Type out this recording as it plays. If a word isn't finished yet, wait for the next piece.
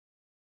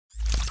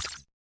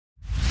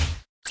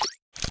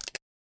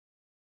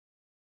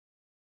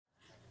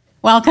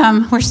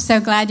Welcome. We're so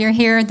glad you're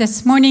here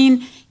this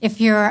morning. If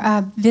you're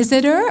a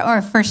visitor or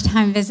a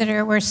first-time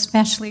visitor, we're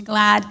especially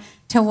glad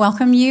to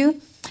welcome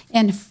you.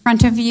 In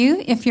front of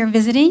you, if you're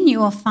visiting, you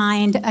will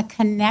find a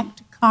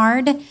Connect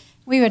card.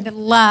 We would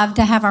love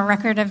to have a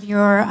record of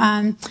your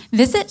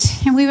visit,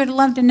 and we would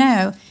love to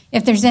know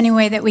if there's any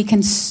way that we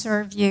can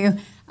serve you.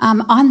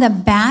 On the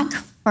back,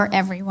 for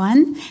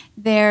everyone,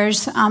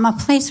 there's a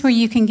place where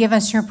you can give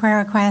us your prayer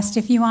request.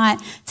 If you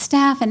want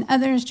staff and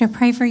others to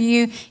pray for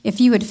you, if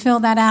you would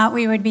fill that out,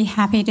 we would be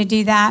happy to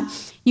do that.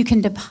 You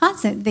can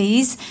deposit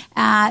these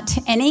at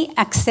any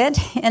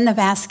exit in the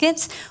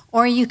baskets,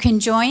 or you can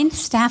join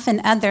staff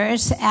and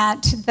others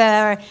at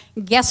the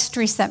guest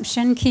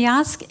reception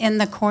kiosk in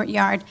the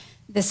courtyard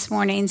this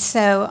morning.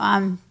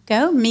 So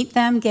go meet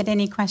them, get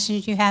any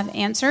questions you have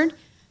answered.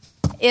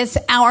 It's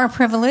our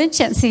privilege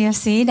at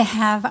CFC to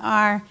have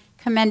our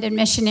commended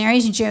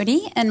missionaries,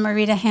 Jody and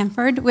Marita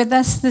Hanford, with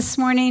us this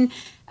morning.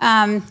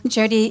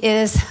 Jody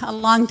is a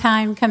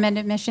longtime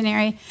commended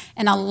missionary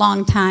and a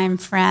longtime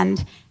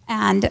friend.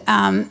 And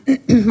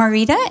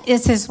Marita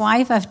is his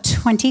wife of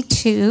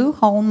 22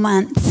 whole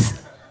months.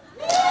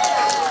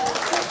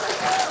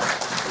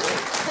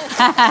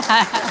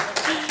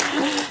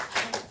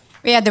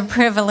 We had the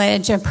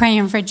privilege of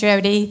praying for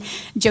Jody,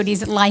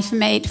 Jody's life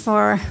mate,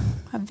 for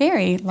a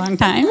very long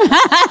time.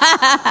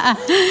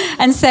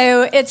 And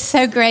so it's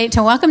so great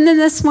to welcome them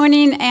this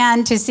morning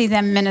and to see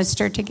them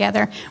minister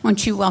together.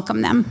 Won't you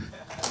welcome them?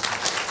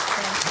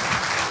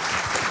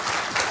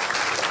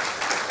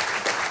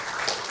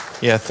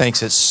 Yeah,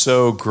 thanks. It's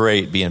so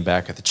great being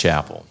back at the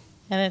chapel.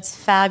 And it's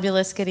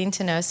fabulous getting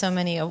to know so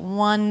many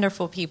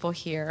wonderful people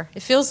here.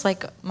 It feels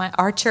like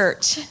our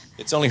church.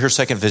 It's only her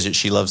second visit.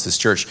 She loves this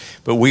church.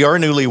 But we are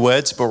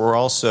newlyweds, but we're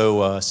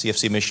also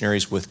CFC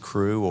missionaries with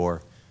Cru,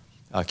 or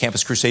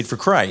Campus Crusade for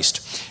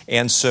Christ.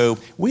 And so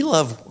we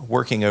love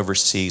working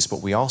overseas,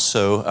 but we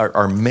also,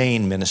 our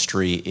main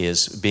ministry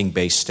is being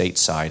based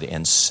stateside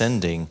and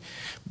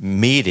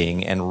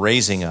meeting and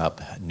raising up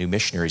new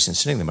missionaries and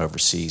sending them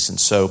overseas. And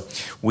so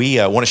we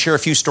want to share a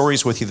few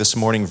stories with you this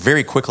morning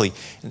very quickly.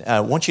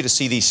 I want you to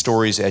see these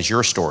stories as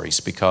your stories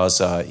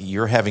because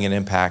you're having an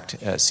impact.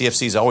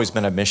 CFC has always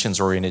been a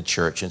missions-oriented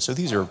church, and so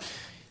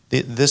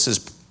this is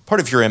part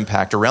of your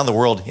impact around the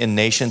world in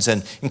nations,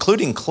 and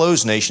including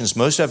closed nations.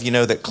 Most of you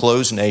know that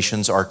closed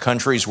nations are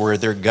countries where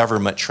their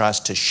government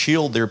tries to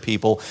shield their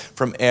people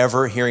from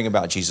ever hearing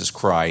about Jesus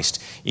Christ,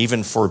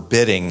 even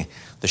forbidding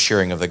the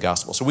sharing of the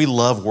gospel. So we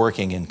love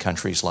working in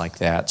countries like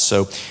that.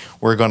 So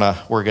we're gonna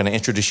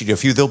introduce you to a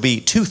few. There'll be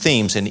two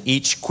themes in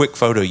each quick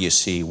photo you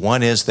see.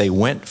 One is they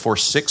went for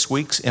 6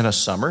 weeks in a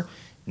summer.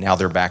 Now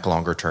they're back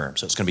longer term.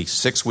 So it's going to be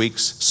 6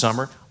 weeks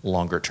summer,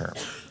 longer term.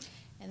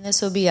 And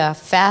this will be a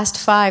fast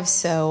 5,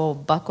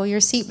 so buckle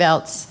your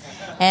seatbelts.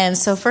 And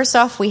so first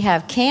off, we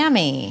have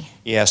Cammie.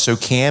 Yeah, so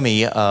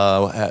Cammie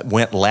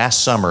went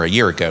last summer, a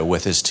year ago,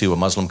 with us to a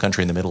Muslim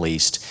country in the Middle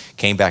East,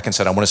 came back and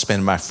said, I want to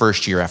spend my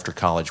first year after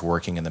college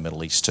working in the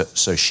Middle East.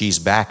 So she's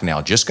back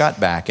now, just got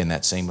back in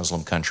that same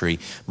Muslim country.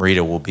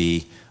 Marita will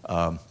be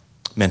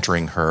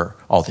mentoring her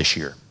all this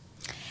year.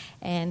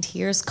 And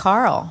here's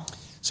Carl.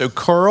 So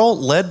Carl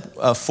led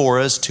for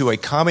us to a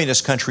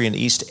communist country in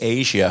East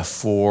Asia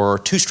for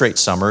 2 straight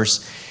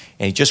summers.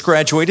 And he just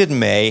graduated in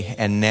May,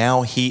 and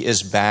now he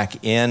is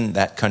back in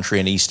that country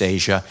in East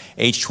Asia,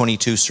 age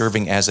 22,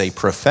 serving as a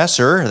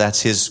professor.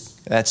 That's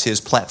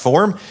his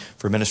platform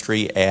for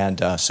ministry,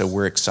 and so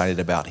we're excited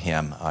about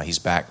him. He's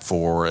back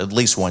for at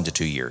least 1 to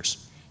 2 years.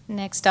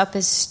 Next up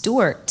is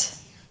Stuart.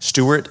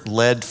 Stuart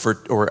went for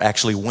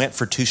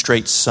 2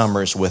 straight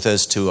summers with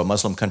us to a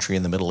Muslim country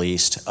in the Middle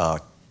East.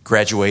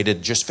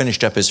 Graduated, just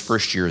finished up his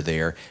first year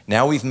there.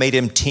 Now we've made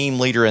him team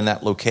leader in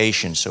that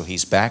location, so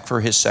he's back for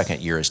his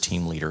second year as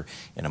team leader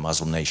in a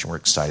Muslim nation. We're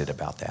excited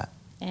about that.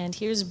 And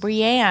here's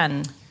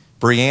Brianne.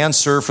 Brianne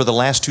served for the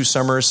last 2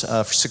 summers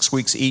for 6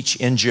 weeks each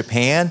in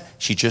Japan.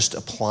 She just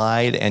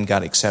applied and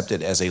got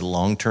accepted as a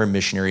long-term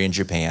missionary in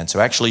Japan. So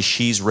actually,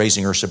 she's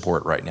raising her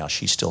support right now.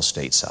 She's still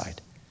stateside.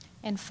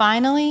 And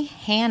finally,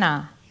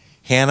 Hannah.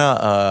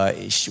 Hannah,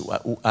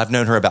 I've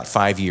known her about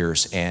 5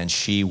 years, and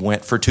she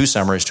went for 2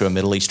 summers to a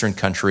Middle Eastern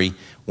country,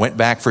 went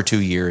back for 2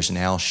 years.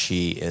 Now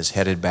she is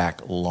headed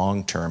back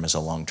long-term as a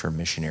long-term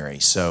missionary.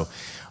 So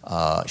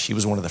she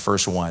was one of the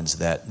first ones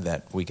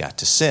that we got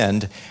to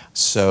send.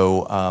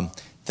 So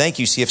thank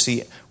you,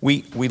 CFC.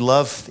 We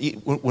love,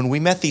 when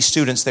we met these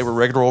students, they were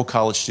regular old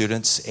college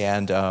students,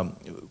 and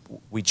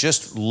we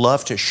just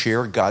love to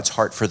share God's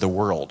heart for the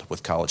world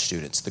with college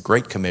students. The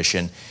Great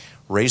Commission,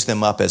 raise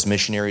them up as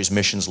missionaries,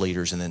 missions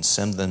leaders, and then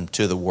send them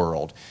to the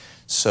world.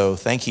 So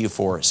thank you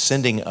for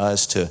sending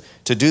us to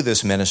do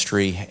this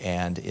ministry,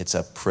 and it's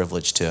a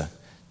privilege to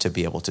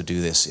be able to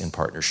do this in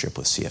partnership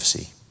with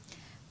CFC.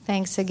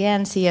 Thanks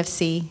again,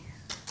 CFC.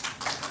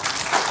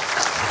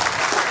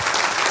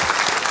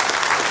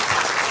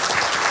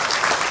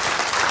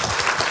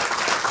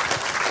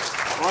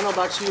 I don't know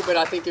about you, but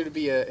I think it would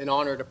be an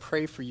honor to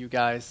pray for you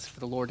guys, for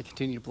the Lord to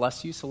continue to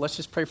bless you. So let's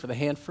just pray for the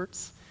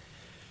Hanfords.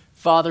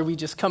 Father, we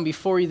just come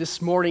before you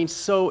this morning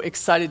so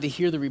excited to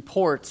hear the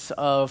reports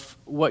of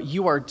what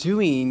you are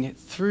doing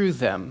through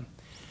them.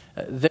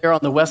 There on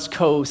the West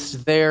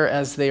Coast, there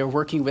as they are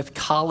working with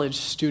college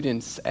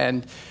students,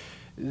 and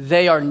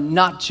they are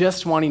not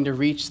just wanting to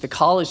reach the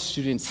college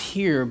students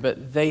here,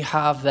 but they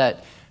have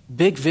that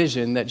big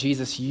vision that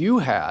Jesus, you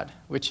had,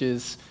 which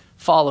is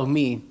follow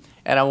me,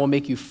 and I will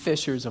make you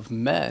fishers of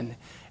men.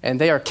 And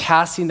they are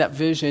casting that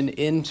vision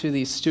into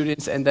these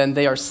students, and then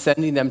they are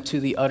sending them to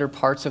the other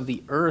parts of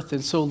the earth.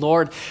 And so,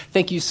 Lord,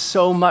 thank you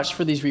so much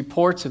for these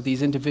reports of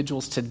these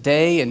individuals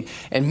today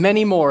and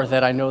many more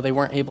that I know they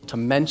weren't able to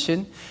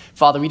mention.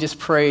 Father, we just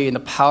pray in the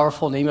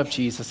powerful name of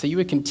Jesus that you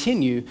would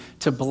continue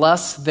to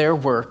bless their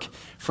work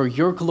for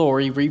your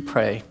glory, we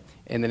pray.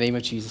 In the name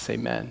of Jesus,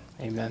 amen.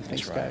 Amen.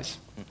 Thanks, guys.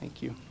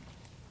 Thank you.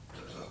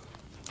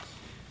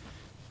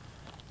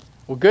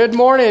 Well, good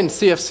morning,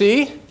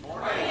 CFC.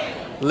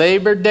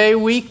 Labor Day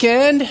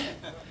weekend.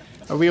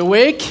 Are we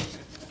awake?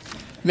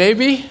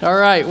 Maybe? All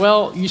right.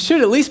 Well, you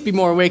should at least be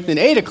more awake than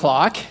 8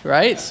 o'clock,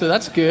 right? So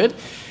that's good.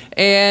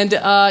 And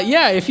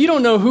if you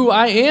don't know who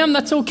I am,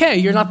 that's okay.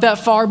 You're not that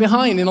far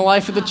behind in the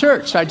life of the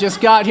church. I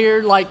just got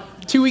here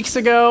 2 weeks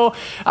ago.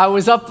 I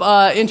was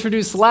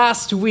introduced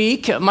last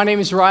week. My name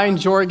is Ryan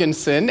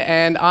Jorgensen,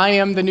 and I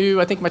am the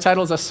new, I think my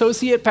title is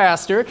Associate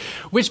Pastor,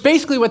 which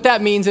basically what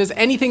that means is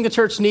anything the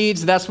church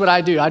needs, that's what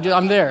I do.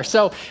 I'm there.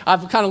 So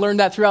I've kind of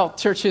learned that throughout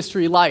church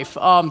history life.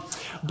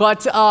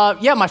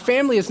 My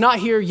family is not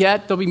here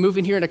yet. They'll be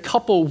moving here in a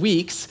couple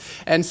weeks,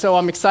 and so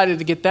I'm excited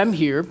to get them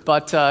here.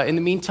 But in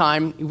the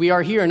meantime, we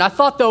are here. And I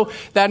thought, though,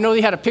 that I know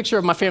they had a picture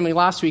of my family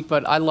last week,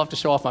 but I love to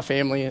show off my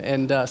family,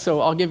 and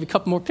so I'll give you a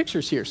couple more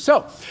pictures here.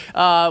 So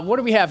what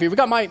do we have here? We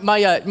got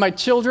my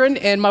children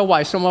and my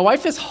wife. So my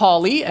wife is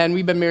Holly, and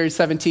we've been married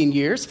 17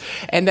 years.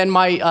 And then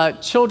my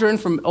children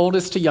from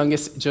oldest to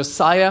youngest,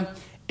 Josiah,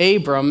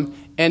 Abram,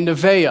 and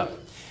Nevaeh.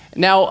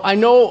 Now, I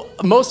know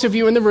most of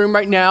you in the room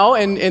right now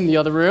and in the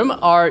other room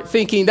are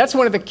thinking, that's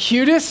one of the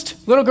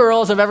cutest little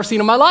girls I've ever seen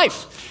in my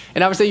life.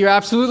 And I would say, you're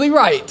absolutely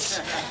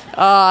right.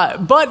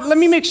 But let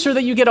me make sure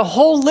that you get a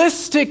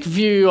holistic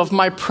view of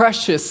my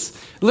precious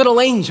little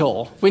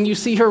angel when you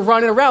see her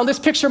running around. This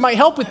picture might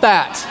help with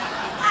that.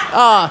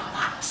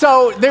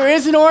 So there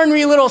is an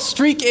ornery little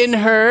streak in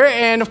her,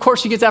 and of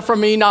course she gets that from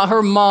me, not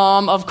her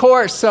mom, of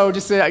course. So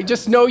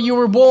just know you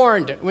were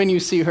warned when you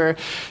see her.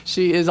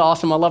 She is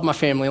awesome. I love my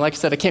family. Like I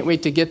said, I can't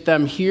wait to get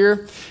them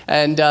here.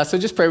 And so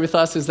just pray with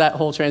us as that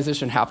whole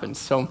transition happens.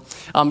 So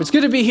it's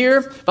good to be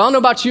here. But I don't know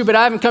about you, but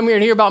I haven't come here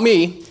to hear about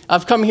me.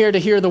 I've come here to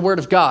hear the word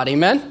of God.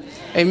 Amen?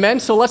 Amen.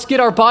 So let's get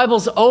our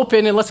Bibles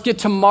open and let's get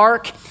to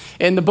Mark.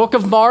 In the book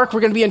of Mark, we're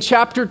going to be in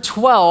chapter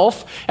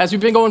 12 as we've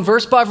been going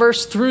verse by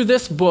verse through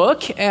this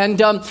book. And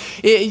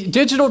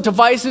digital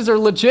devices are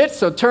legit,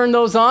 so turn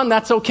those on.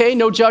 That's okay.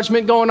 No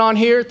judgment going on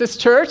here at this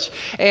church.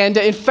 And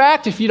in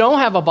fact, if you don't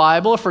have a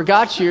Bible or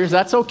forgot yours,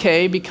 that's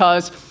okay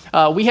because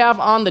we have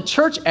on the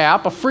church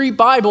app a free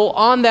Bible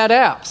on that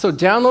app. So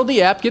download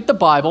the app, get the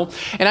Bible,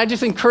 and I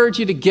just encourage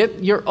you to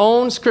get your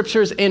own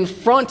scriptures in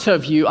front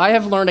of you. I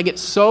have learned I get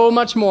so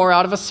much more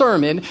out of a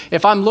sermon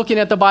if I'm looking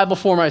at the Bible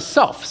for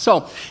myself.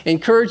 So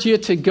encourage you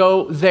to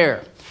go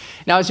there.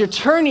 Now, as you're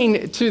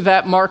turning to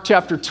that Mark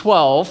chapter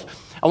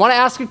 12, I want to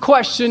ask a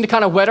question to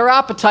kind of whet our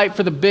appetite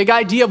for the big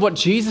idea of what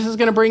Jesus is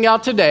going to bring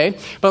out today.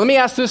 But let me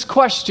ask this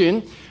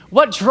question.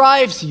 What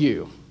drives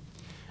you?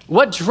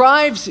 What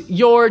drives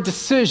your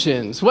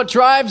decisions? What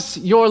drives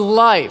your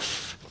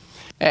life?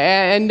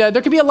 And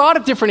there could be a lot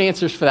of different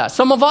answers for that.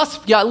 Some of us,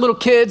 if you got little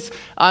kids,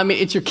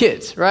 it's your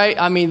kids, right?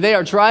 They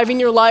are driving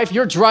your life.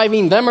 You're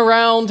driving them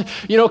around,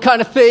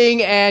 kind of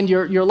thing. And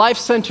your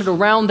life's centered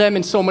around them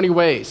in so many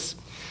ways.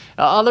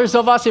 Others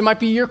of us, it might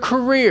be your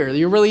career.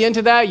 You're really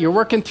into that. You're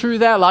working through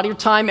that. A lot of your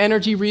time,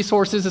 energy,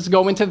 resources is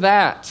going to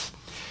that.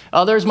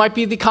 Others might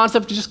be the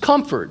concept of just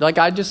comfort.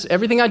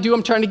 Everything I do,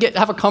 I'm trying to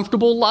have a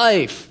comfortable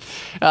life.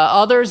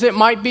 Others, it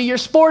might be your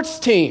sports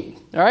team.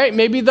 All right,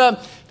 maybe I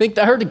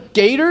heard the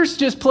Gators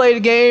just played a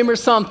game or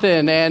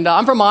something, and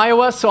I'm from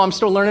Iowa, so I'm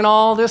still learning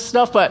all this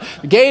stuff, but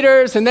the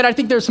Gators, and then I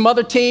think there's some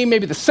other team,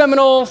 maybe the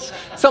Seminoles,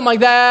 something like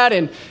that,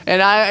 and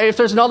if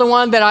there's another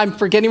one that I'm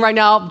forgetting right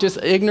now,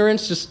 just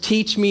ignorance, just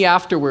teach me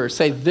afterwards.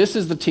 Say, this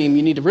is the team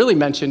you need to really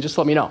mention, just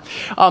let me know.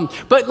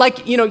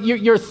 But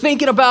you're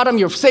thinking about them,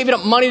 you're saving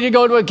up money to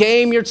go to a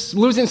game, you're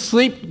losing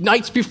sleep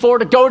nights before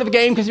to go to the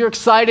game because you're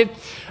excited.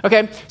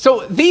 Okay,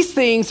 so these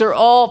things are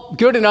all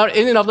good enough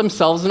in and of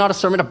themselves. It's not a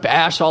sermon to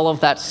bash all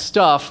of that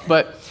stuff.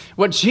 But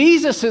what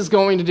Jesus is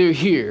going to do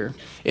here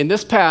in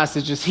this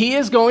passage is he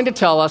is going to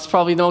tell us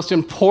probably the most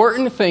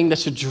important thing that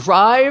should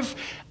drive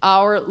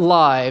our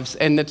lives,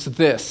 and it's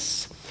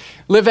this.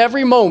 Live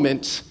every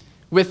moment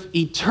with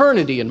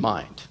eternity in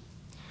mind.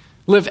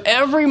 Live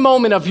every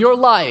moment of your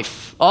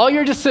life, all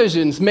your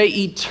decisions, may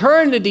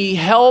eternity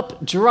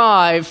help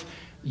drive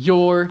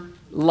your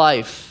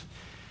life.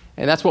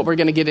 And that's what we're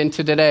going to get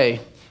into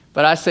today.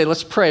 But I say,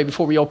 let's pray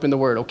before we open the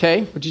word,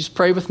 okay? Would you just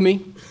pray with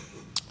me?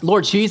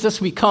 Lord Jesus,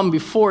 we come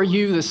before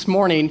you this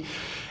morning,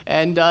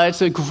 And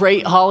it's a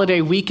great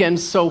holiday weekend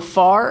so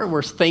far.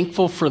 We're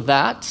thankful for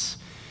that.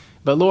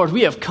 But Lord,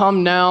 we have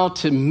come now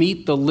to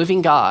meet the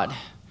living God.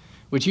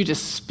 Would you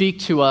just speak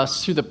to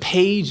us through the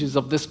pages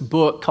of this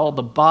book called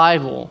the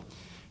Bible?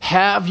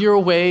 Have your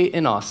way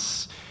in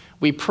us,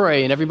 we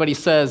pray. And everybody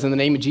says, in the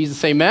name of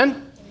Jesus,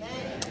 amen?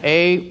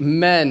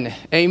 Amen.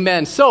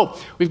 Amen. So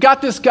we've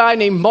got this guy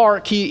named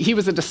Mark. He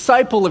was a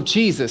disciple of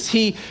Jesus.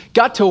 He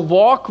got to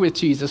walk with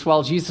Jesus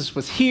while Jesus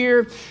was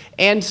here.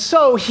 And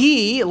so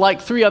he,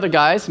 like three other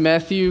guys,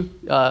 Matthew,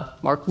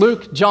 Mark,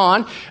 Luke,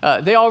 John,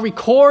 they all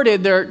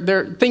recorded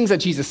their things that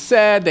Jesus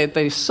said, that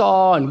they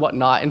saw and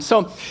whatnot. And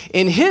so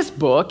in his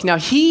book, now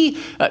he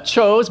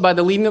chose, by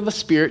the leading of the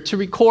Spirit, to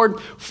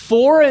record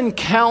 4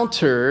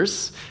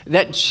 encounters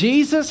that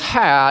Jesus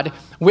had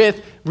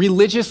with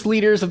religious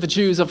leaders of the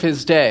Jews of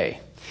his day.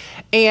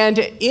 And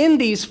in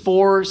these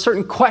 4,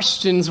 certain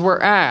questions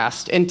were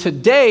asked. And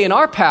today in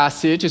our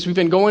passage, as we've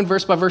been going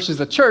verse by verse as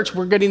a church,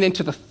 we're getting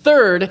into the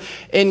 3rd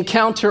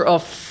encounter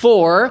of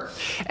 4.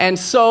 And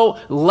so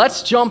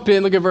let's jump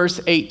in. Look at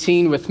verse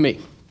 18 with me.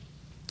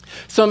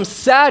 Some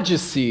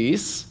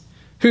Sadducees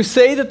who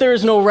say that there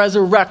is no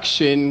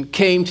resurrection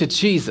came to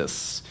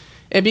Jesus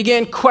and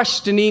began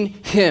questioning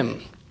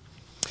him.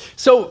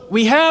 So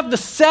we have the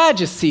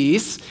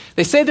Sadducees.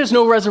 They say there's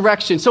no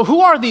resurrection. So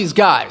who are these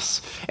guys?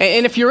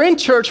 And if you're in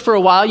church for a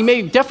while, you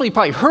may definitely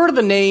probably heard of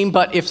the name,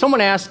 but if someone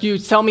asks you,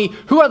 tell me,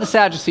 who are the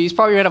Sadducees?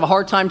 Probably you're going to have a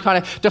hard time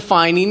kind of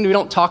defining. We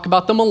don't talk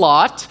about them a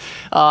lot.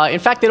 In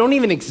fact, they don't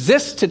even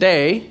exist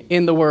today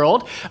in the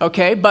world,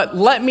 okay? But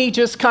let me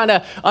just kind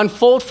of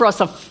unfold for us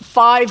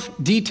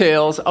 5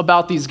 details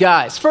about these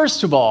guys.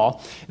 First of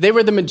all, they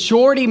were the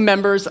majority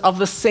members of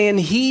the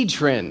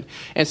Sanhedrin.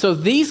 And so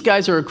these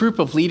guys are a group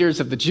of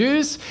leaders of the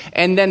Jews,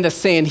 and then the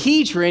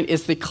Sanhedrin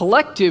is the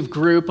collective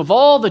group of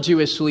all the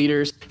Jewish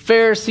leaders,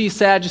 Pharisees,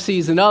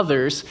 Sadducees, and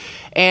others.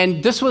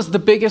 And this was the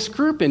biggest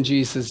group in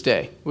Jesus'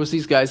 day, was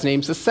these guys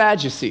named the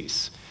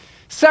Sadducees.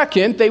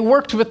 Second, they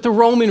worked with the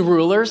Roman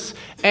rulers,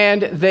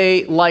 and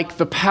they liked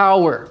the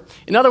power.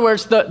 In other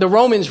words, the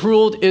Romans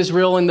ruled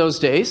Israel in those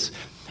days.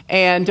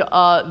 And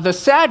the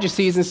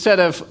Sadducees, instead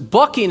of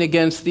bucking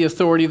against the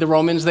authority of the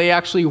Romans, they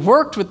actually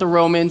worked with the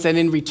Romans, and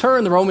in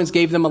return, the Romans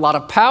gave them a lot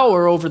of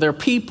power over their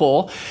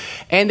people,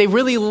 and they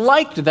really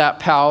liked that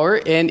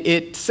power, and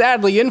it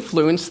sadly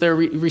influenced their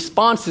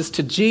responses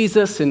to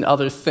Jesus and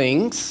other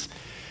things.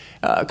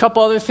 A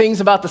couple other things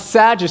about the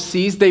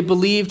Sadducees: they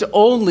believed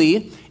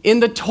only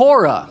in the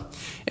Torah.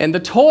 And the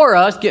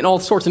Torah is getting all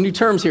sorts of new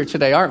terms here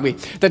today, aren't we?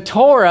 The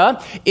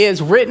Torah is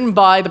written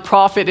by the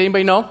prophet,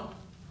 anybody know?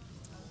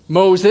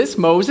 Moses,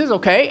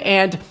 okay,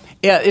 and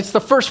it's the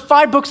first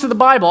 5 books of the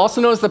Bible, also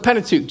known as the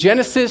Pentateuch,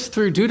 Genesis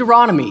through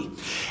Deuteronomy.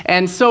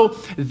 And so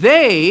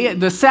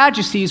the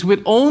Sadducees,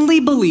 would only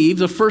believe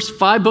the first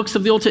 5 books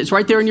of the Old Testament. It's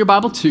right there in your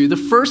Bible too. The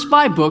first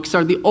 5 books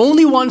are the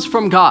only ones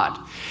from God.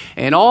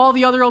 And all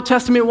the other Old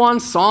Testament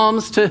ones,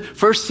 Psalms to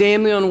 1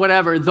 Samuel and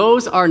whatever,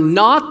 those are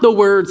not the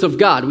words of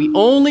God. We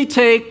only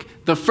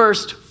take the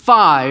first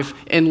 5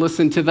 and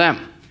listen to them,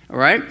 all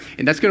right?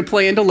 And that's going to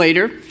play into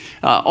later.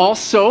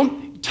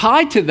 Also,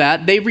 tied to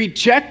that, they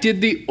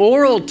rejected the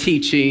oral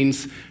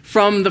teachings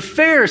from the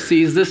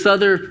Pharisees, this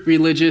other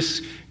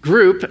religious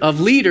group of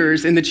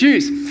leaders in the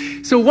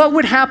Jews. So what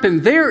would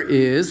happen there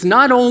is,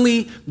 not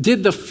only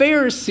did the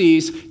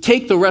Pharisees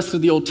take the rest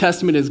of the Old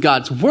Testament as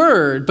God's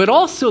word, but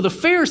also the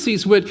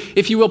Pharisees would,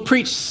 if you will,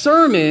 preach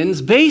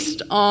sermons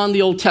based on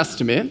the Old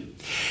Testament.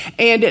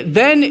 And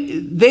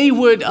then they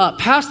would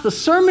pass the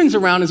sermons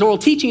around as oral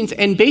teachings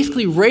and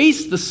basically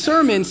raise the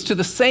sermons to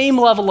the same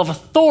level of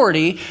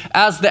authority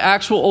as the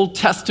actual Old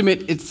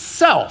Testament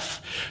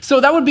itself. So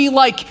that would be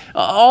like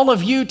all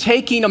of you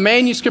taking a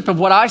manuscript of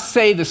what I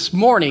say this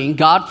morning,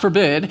 God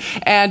forbid,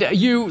 and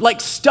you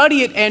like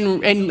study it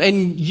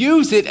and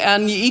use it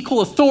on the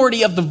equal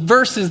authority of the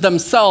verses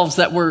themselves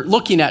that we're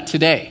looking at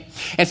today.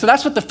 And so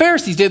that's what the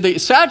Pharisees did. The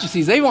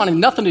Sadducees, they wanted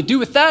nothing to do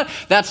with that.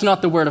 That's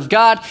not the word of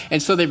God. And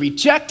so they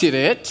rejected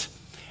it.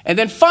 And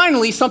then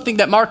finally, something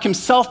that Mark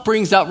himself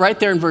brings out right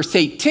there in verse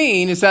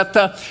 18 is that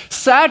the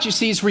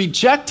Sadducees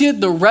rejected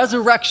the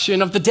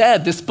resurrection of the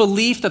dead, this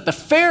belief that the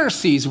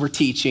Pharisees were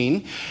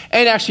teaching,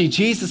 and actually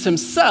Jesus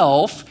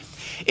himself,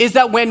 is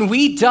that when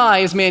we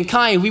die as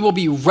mankind, we will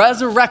be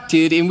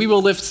resurrected and we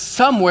will live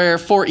somewhere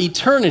for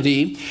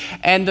eternity.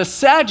 And the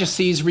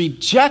Sadducees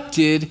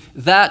rejected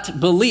that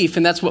belief,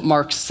 and that's what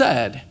Mark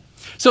said.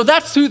 So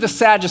that's who the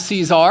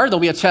Sadducees are. There'll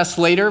be a test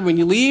later when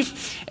you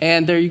leave,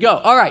 and there you go.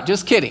 All right,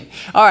 just kidding.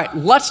 All right,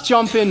 let's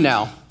jump in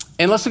now,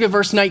 and let's look at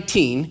verse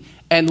 19,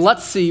 and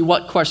let's see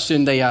what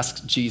question they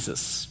asked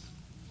Jesus.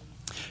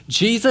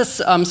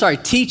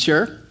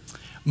 Teacher,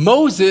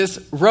 Moses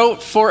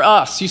wrote for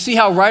us. You see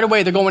how right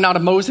away they're going out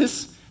of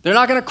Moses? They're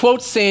not going to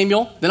quote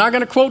Samuel. They're not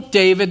going to quote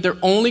David. They're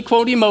only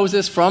quoting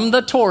Moses from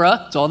the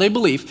Torah. That's all they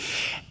believe.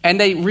 And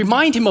they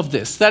remind him of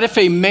this, that if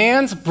a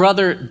man's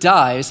brother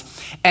dies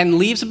and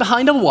leaves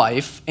behind a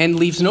wife and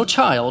leaves no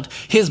child,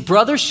 his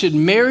brother should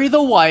marry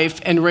the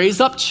wife and raise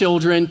up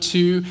children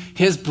to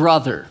his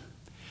brother.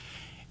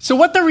 So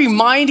what they're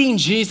reminding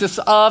Jesus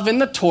of in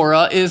the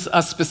Torah is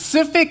a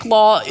specific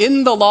law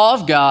in the law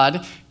of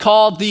God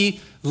called the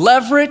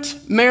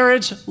Levirate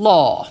marriage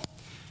law.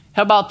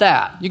 How about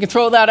that? You can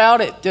throw that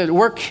out at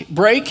work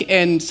break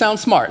and sound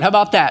smart. How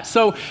about that?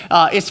 So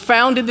it's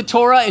found in the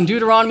Torah in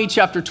Deuteronomy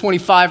chapter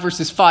 25,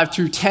 verses 5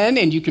 through 10,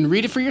 and you can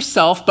read it for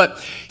yourself. But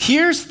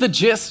here's the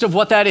gist of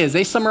what that is.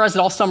 They summarize it.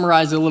 I'll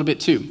summarize it a little bit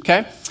too,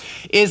 okay?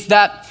 Is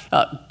that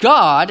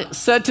God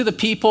said to the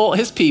people,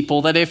 his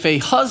people, that if a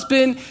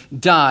husband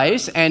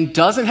dies and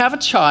doesn't have a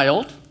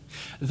child,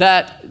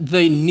 that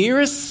the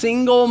nearest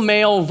single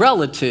male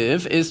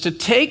relative is to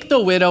take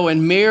the widow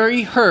and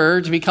marry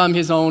her to become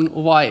his own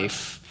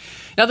wife.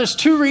 Now, there's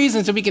two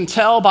reasons that we can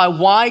tell by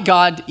why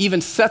God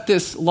even set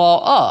this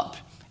law up.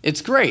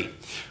 It's great.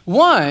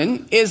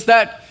 One is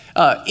that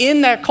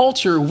in that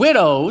culture,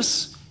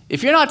 widows,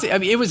 if you're not,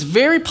 it was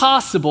very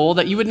possible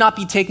that you would not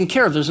be taken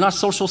care of. There's not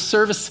social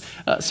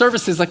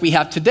services like we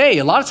have today.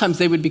 A lot of times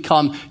they would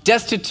become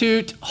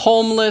destitute,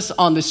 homeless,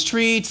 on the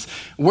streets,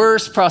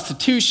 worse,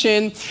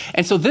 prostitution.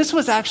 And so this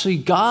was actually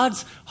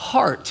God's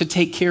heart to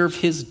take care of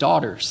his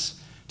daughters,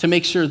 to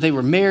make sure they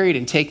were married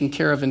and taken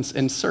care of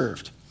and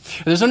served.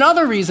 There's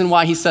another reason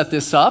why he set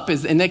this up,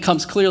 and that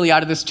comes clearly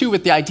out of this too,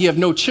 with the idea of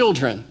no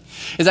children,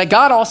 is that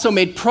God also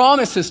made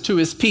promises to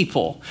his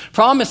people,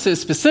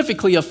 promises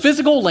specifically of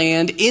physical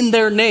land in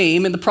their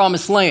name in the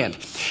promised land.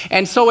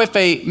 And so if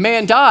a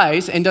man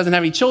dies and doesn't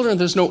have any children,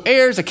 there's no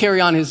heirs to carry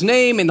on his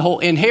name, and the whole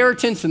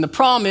inheritance and the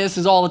promise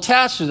is all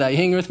attached to that. You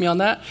hanging with me on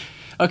that?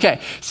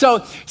 Okay, so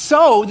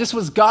this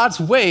was God's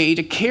way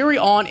to carry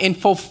on and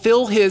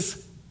fulfill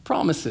his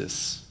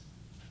promises.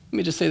 Let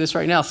me just say this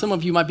right now. Some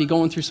of you might be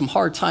going through some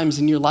hard times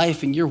in your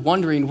life, and you're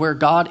wondering where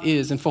God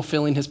is in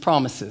fulfilling his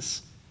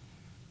promises.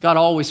 God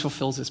always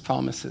fulfills his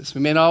promises. We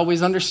may not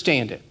always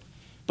understand it,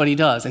 but he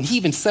does. And he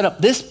even set up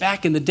this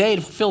back in the day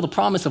to fulfill the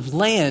promise of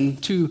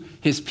land to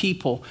his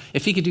people.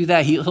 If he could do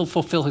that, he'll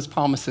fulfill his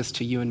promises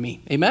to you and me.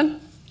 Amen?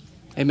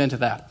 Amen to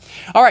that.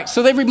 All right,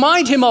 so they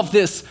remind him of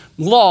this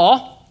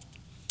law.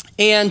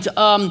 And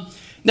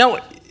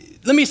now,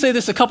 let me say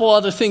this, a couple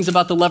other things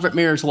about the Levirate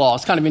marriage law.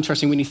 It's kind of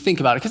interesting when you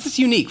think about it, because it's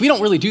unique. We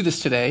don't really do this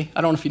today.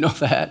 I don't know if you know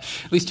that.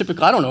 At least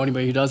typically, I don't know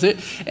anybody who does it.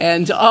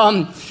 And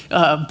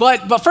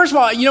but first of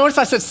all, you notice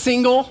I said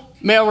single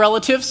male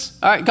relatives.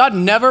 All right, God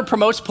never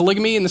promotes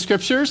polygamy in the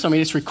scriptures. I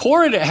mean, it's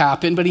recorded it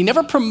happened, but he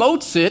never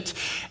promotes it.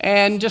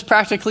 And just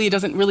practically, it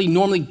doesn't really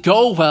normally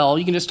go well.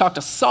 You can just talk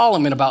to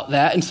Solomon about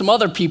that and some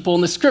other people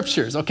in the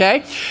scriptures,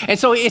 okay? And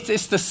so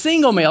it's the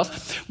single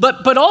males.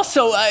 But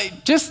also,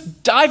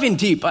 just diving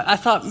deep, I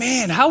thought,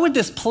 man, how would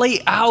this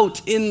play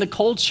out in the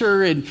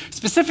culture and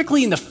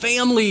specifically in the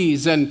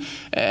families? And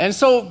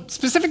so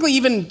specifically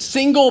even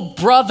single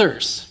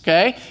brothers,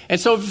 okay? And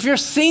so if you're a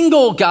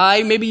single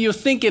guy, maybe you're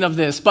thinking of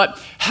this, but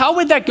how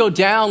would that go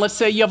down? Let's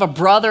say you have a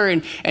brother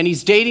and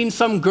he's dating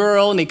some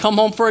girl and they come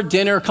home for a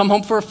dinner, come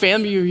home for a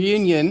family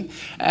reunion,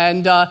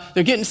 and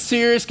they're getting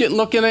serious,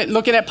 looking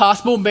at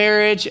possible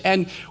marriage.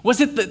 And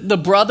was it the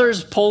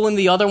brothers pulling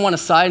the other one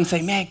aside and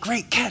saying, man,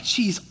 great catch,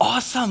 she's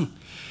awesome.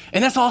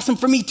 And that's awesome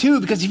for me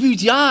too, because if you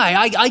die,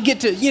 I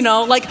get to,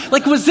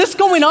 like was this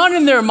going on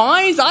in their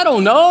minds? I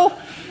don't know.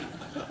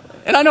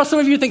 And I know some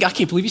of you think, I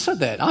can't believe you said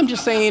that. I'm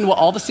just saying what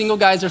all the single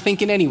guys are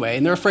thinking anyway,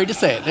 and they're afraid to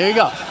say it. There you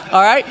go.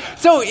 All right?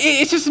 So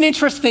it's just an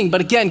interesting thing.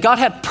 But again, God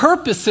had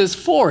purposes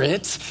for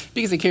it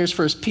because he cares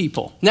for his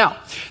people. Now,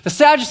 the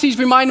Sadducees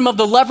remind him of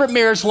the Levirate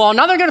marriage law.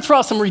 Now they're going to throw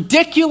out some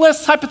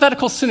ridiculous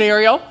hypothetical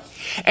scenario,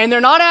 and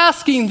they're not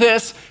asking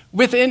this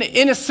with an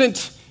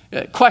innocent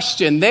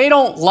question. They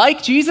don't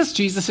like Jesus.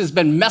 Jesus has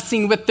been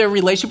messing with their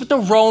relationship with the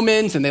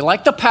Romans, and they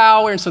like the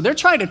power, and so they're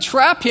trying to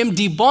trap him,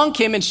 debunk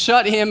him, and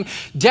shut him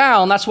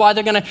down. That's why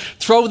they're going to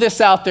throw this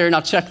out there.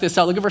 Now check this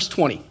out. Look at verse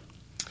 20.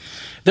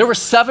 There were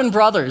 7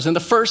 brothers, and the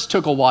first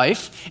took a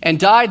wife and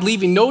died,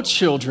 leaving no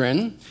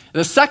children.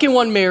 The second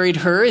one married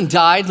her and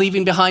died,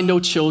 leaving behind no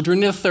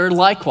children. And the third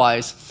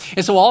likewise.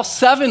 And so all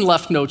 7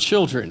 left no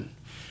children.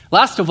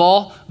 Last of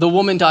all, the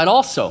woman died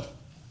also.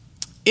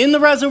 In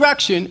the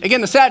resurrection, again,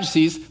 the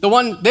Sadducees, they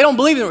don't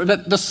believe in it,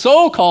 but the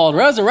so-called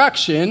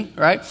resurrection,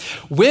 right?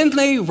 When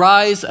they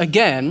rise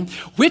again,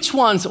 which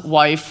one's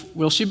wife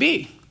will she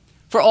be?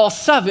 For all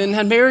 7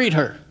 had married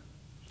her.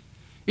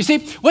 You see,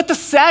 what the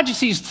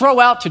Sadducees throw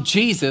out to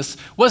Jesus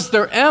was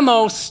their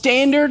MO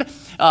standard,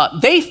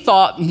 they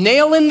thought,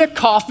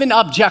 nail-in-the-coffin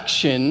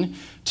objection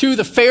to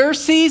the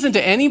Pharisees and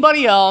to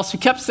anybody else who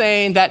kept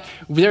saying that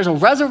there's a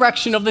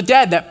resurrection of the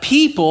dead, that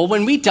people,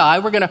 when we die,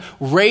 we're going to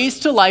raise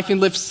to life and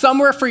live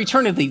somewhere for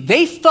eternity.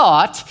 They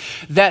thought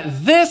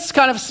that this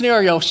kind of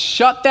scenario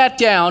shut that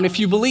down if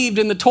you believed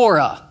in the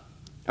Torah.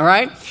 All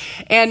right?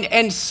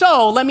 And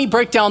so let me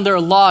break down their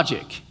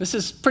logic. This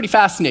is pretty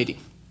fascinating.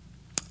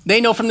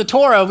 They know from the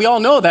Torah, we all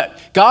know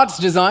that God's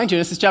design,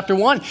 Genesis chapter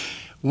 1,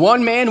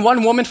 one man,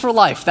 one woman for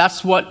life.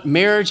 That's what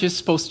marriage is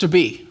supposed to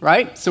be,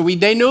 right? So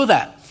they know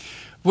that.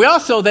 We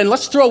also then,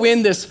 let's throw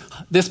in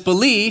this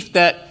belief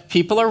that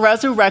people are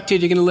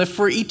resurrected. You're going to live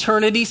for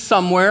eternity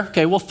somewhere.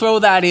 Okay, we'll throw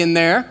that in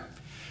there.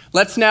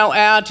 Let's now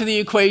add to the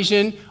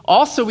equation.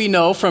 Also, we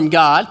know from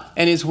God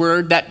and his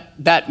word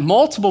that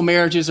multiple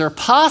marriages are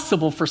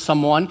possible for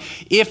someone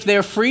if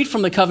they're freed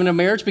from the covenant of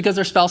marriage because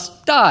their spouse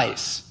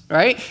dies,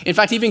 right? In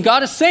fact, even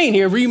God is saying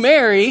here,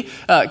 remarry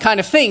kind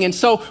of thing. And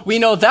so we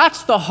know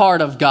that's the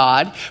heart of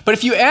God. But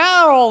if you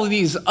add all of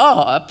these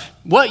up,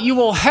 what you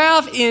will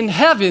have in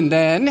heaven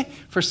then,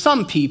 for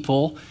some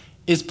people,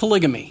 is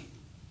polygamy.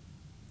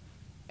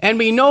 And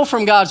we know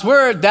from God's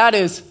word that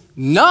is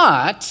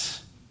not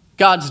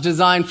God's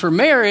design for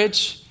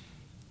marriage.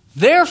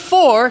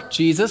 Therefore,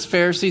 Jesus,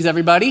 Pharisees,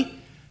 everybody,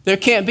 there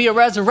can't be a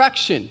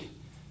resurrection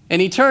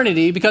in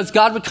eternity because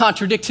God would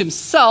contradict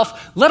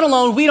himself, let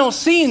alone we don't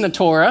see in the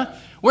Torah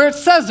where it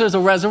says there's a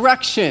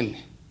resurrection.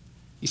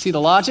 You see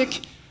the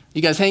logic?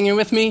 You guys hanging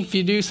with me? If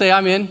you do, say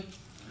I'm in.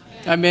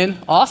 I'm in.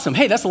 Awesome.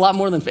 Hey, that's a lot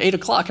more than 8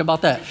 o'clock. How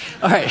about that?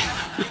 All right.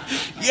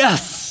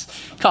 Yes.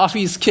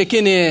 Coffee's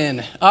kicking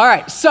in. All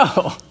right.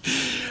 So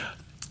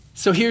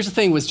here's the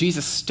thing. Was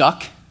Jesus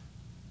stuck?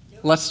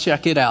 Let's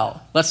check it out.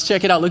 Let's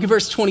check it out. Look at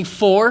verse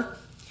 24.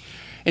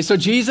 And so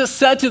Jesus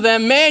said to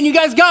them, man, you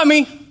guys got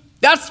me.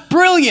 That's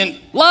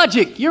brilliant.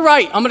 Logic. You're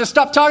right. I'm going to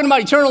stop talking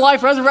about eternal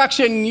life,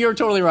 resurrection. You're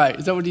totally right.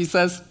 Is that what he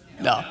says?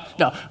 No.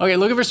 Okay,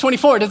 look at verse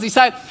 24. Does he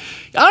say, I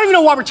don't even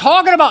know why we're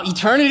talking about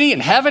eternity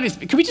and heaven.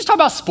 Can we just talk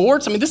about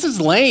sports? I mean, this is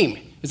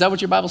lame. Is that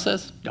what your Bible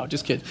says? No,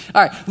 just kidding.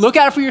 All right, look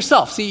at it for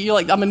yourself. See, you're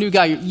like, I'm a new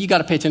guy. You got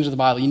to pay attention to the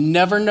Bible. You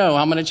never know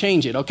how I'm going to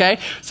change it, okay?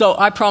 So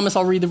I promise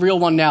I'll read the real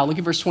one now. Look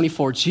at verse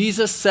 24.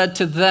 Jesus said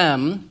to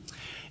them,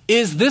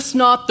 is this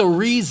not the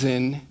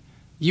reason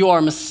you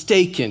are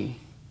mistaken,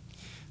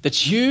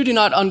 that you do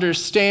not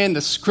understand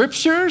the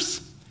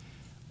scriptures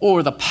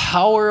or the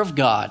power of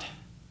God?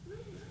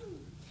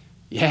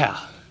 Yeah,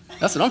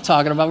 that's what I'm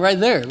talking about right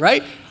there,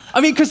 right? I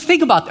mean, because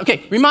think about it.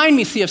 Okay, remind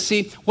me,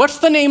 CFC, what's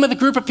the name of the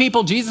group of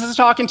people Jesus is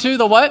talking to?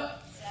 The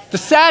what? The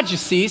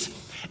Sadducees.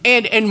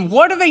 And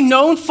what are they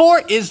known for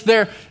is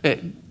their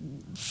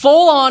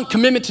full-on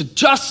commitment to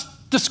just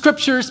the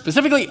scriptures,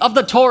 specifically of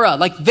the Torah.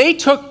 Like they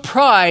took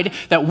pride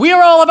that we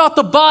are all about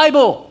the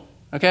Bible,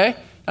 okay?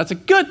 That's a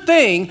good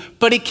thing,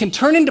 but it can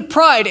turn into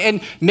pride.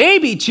 And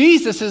maybe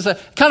Jesus is a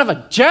kind of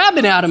a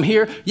jabbing at him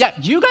here. Yeah,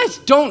 you guys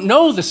don't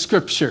know the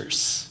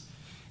scriptures.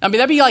 I mean,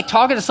 that'd be like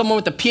talking to someone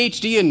with a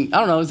PhD in, I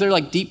don't know, is there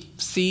like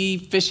deep sea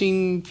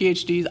fishing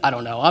PhDs? I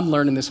don't know. I'm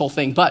learning this whole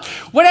thing. But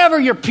whatever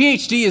your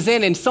PhD is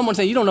in and someone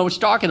saying, you don't know what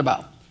you're talking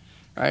about,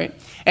 right?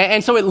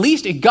 And so at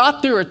least it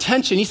got their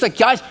attention. He's like,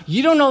 guys,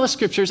 you don't know the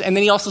scriptures. And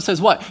then he also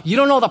says what? You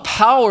don't know the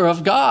power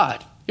of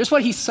God. Here's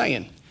what he's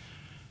saying.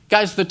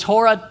 Guys, the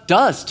Torah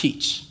does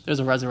teach there's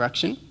a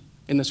resurrection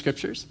in the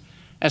scriptures.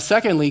 And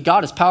secondly,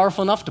 God is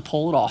powerful enough to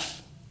pull it off.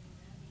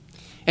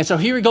 And so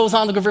here he goes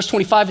on, look at verse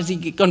 25 as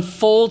he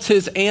unfolds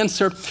his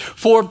answer.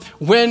 For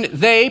when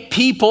they,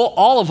 people,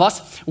 all of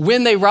us,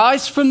 when they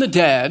rise from the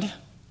dead,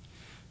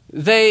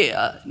 they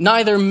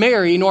neither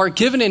marry nor are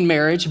given in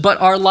marriage,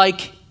 but are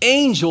like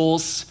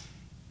angels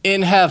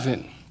in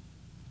heaven.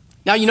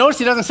 Now you notice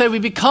he doesn't say we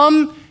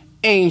become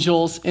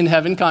angels in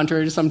heaven,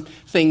 contrary to some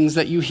things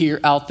that you hear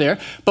out there,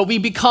 but we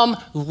become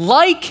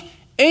like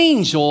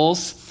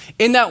angels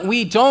in that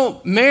we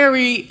don't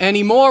marry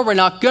anymore. We're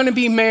not going to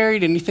be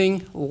married,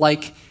 anything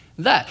like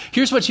that.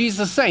 Here's what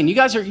Jesus is saying. You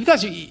guys are,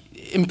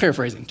 I'm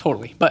paraphrasing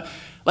totally, but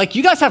like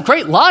you guys have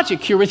great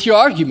logic here with your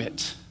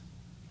argument.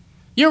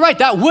 You're right.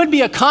 That would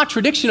be a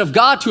contradiction of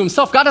God to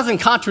himself. God doesn't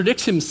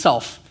contradict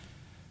himself.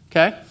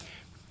 Okay.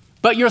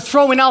 But you're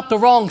throwing out the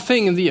wrong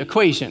thing in the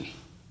equation.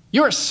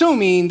 You're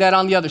assuming that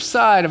on the other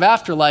side of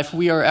afterlife,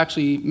 we are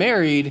actually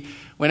married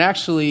when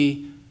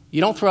actually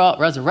you don't throw out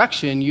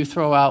resurrection, you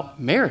throw out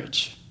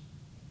marriage.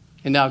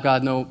 And now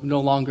God no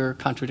longer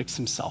contradicts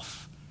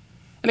himself.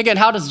 And again,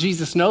 how does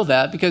Jesus know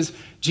that? Because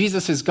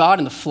Jesus is God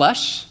in the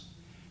flesh.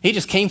 He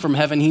just came from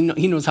heaven.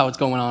 He knows how it's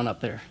going on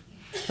up there,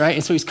 right?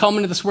 And so he's come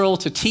into this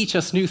world to teach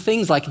us new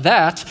things like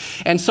that.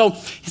 And so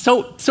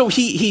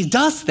he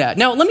does that.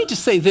 Now, let me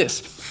just say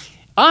this.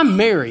 I'm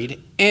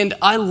married, and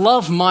I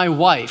love my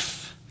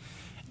wife.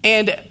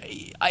 And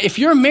if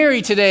you're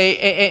married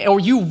today, or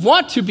you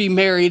want to be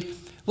married,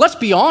 let's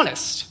be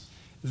honest.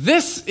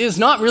 This is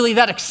not really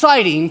that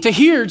exciting to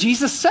hear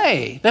Jesus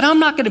say that I'm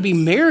not going to be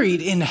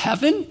married in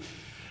heaven.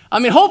 I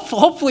mean,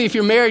 hopefully if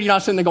you're married, you're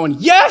not sitting there going,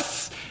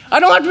 yes, I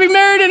don't have to be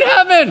married in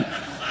heaven,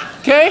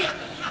 okay?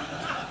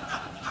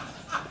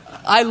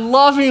 I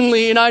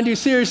lovingly, and I do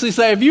seriously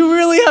say, if you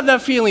really have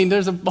that feeling,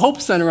 there's a Hope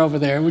Center over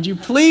there. Would you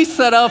please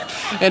set up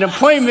an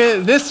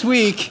appointment this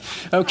week,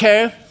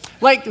 okay?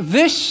 Like,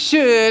 this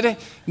should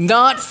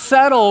not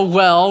settle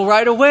well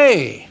right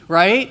away,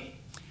 right?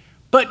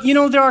 But, you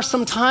know, there are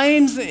some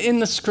times in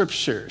the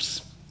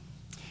scriptures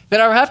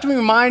that I have to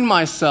remind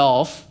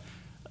myself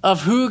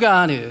of who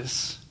God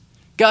is.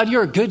 God,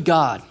 you're a good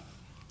God,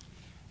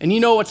 and you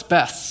know what's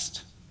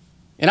best.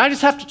 And I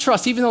just have to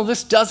trust, even though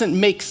this doesn't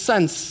make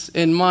sense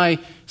in my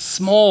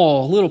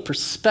small little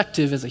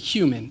perspective as a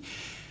human,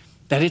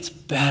 that it's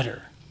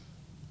better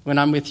when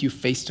I'm with you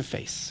face to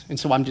face. And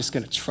so I'm just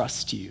going to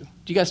trust you.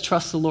 Do you guys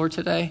trust the Lord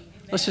today?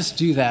 Amen. Let's just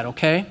do that,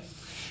 okay?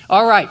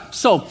 All right,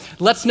 so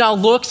let's now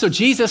look. So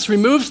Jesus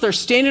removes their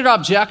standard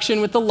objection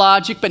with the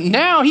logic, but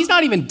now he's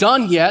not even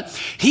done yet.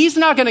 He's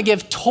now going to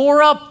give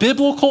Torah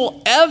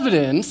biblical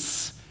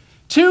evidence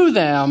to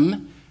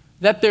them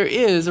that there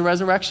is a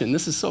resurrection.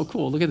 This is so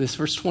cool. Look at this,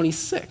 verse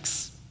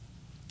 26.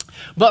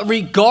 But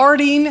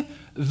regarding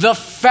the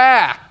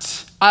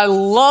fact, I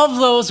love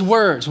those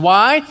words.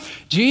 Why?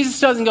 Jesus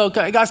doesn't go,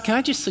 guys, can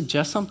I just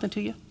suggest something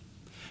to you?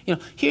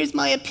 Here's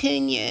my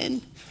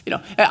opinion.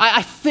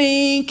 I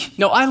think.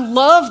 No, I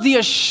love the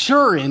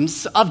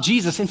assurance of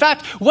Jesus. In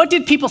fact, what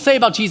did people say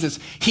about Jesus?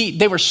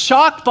 They were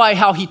shocked by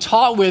how he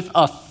taught with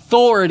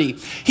authority.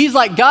 He's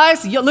like,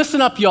 guys,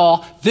 listen up,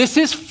 y'all. This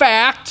is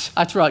fact.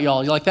 I threw out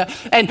y'all. You like that?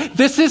 And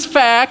this is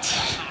fact.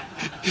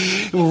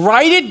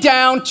 Write it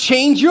down.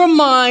 Change your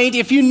mind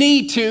if you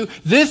need to.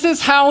 This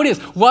is how it is.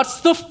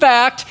 What's the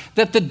fact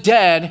that the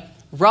dead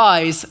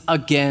rise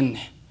again?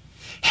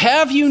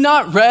 Have you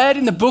not read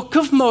in the book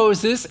of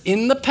Moses,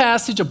 in the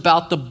passage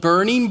about the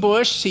burning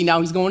bush? See, now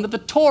he's going to the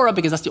Torah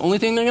because that's the only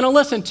thing they're going to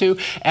listen to.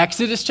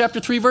 Exodus chapter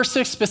 3, verse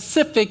 6,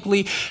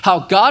 specifically, how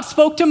God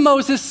spoke to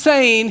Moses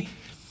saying,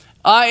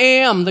 I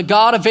am the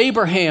God of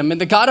Abraham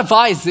and the God of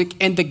Isaac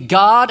and the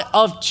God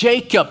of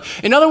Jacob.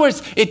 In other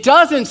words, it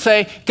doesn't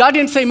say, God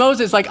didn't say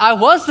Moses, like, I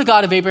was the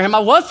God of Abraham, I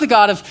was the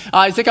God of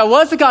Isaac, I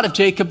was the God of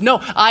Jacob. No,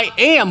 I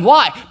am.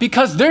 Why?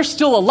 Because they're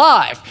still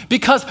alive.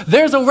 Because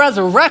there's a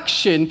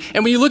resurrection.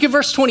 And when you look at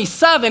verse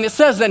 27, it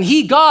says, then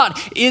he, God,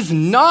 is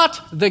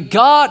not the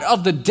God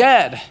of the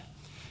dead,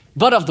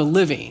 but of the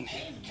living.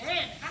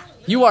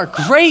 You are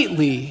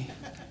greatly,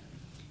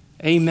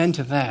 amen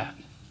to that.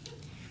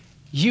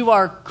 You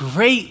are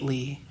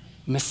greatly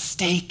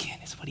mistaken,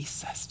 is what he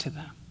says to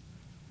them.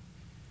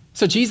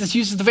 So Jesus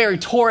uses the very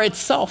Torah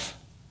itself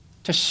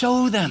to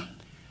show them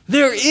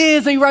there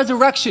is a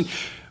resurrection.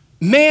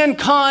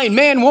 Mankind,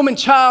 man, woman,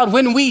 child,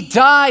 when we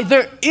die,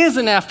 there is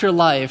an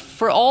afterlife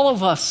for all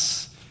of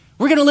us.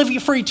 We're going to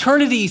live for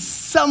eternity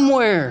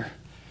somewhere.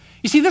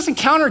 You see, this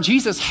encounter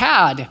Jesus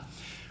had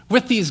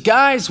with these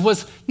guys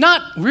was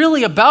not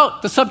really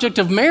about the subject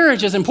of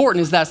marriage, as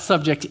important as that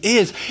subject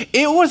is.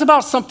 It was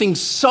about something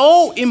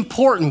so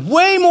important,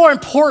 way more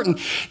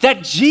important,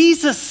 that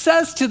Jesus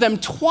says to them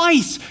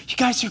twice, you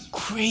guys are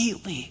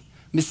greatly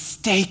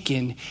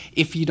mistaken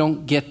if you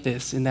don't get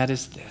this, and that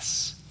is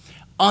this.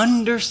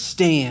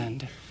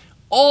 Understand,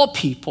 all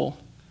people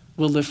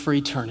will live for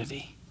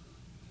eternity.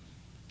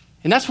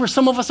 And that's where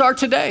some of us are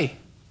today.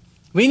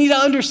 We need to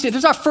understand.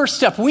 This is our first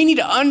step. We need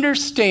to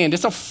understand.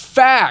 It's a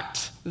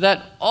fact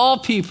that all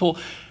people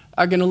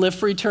are going to live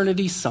for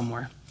eternity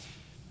somewhere.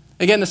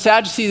 Again, the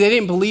Sadducees, they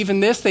didn't believe in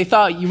this. They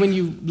thought when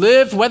you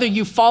live, whether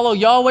you follow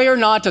Yahweh or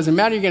not, doesn't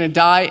matter. You're going to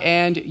die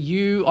and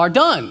you are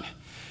done.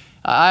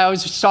 I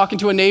was talking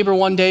to a neighbor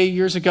one day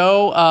years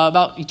ago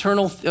about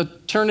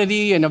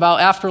eternity and about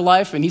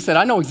afterlife, and he said,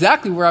 I know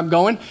exactly where I'm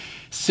going.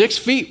 6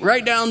 feet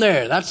right down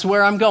there. That's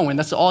where I'm going.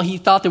 That's all he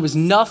thought. There was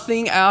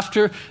nothing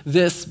after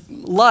this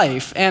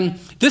life. And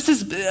this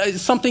is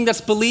something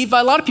that's believed by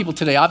a lot of people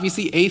today.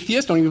 Obviously,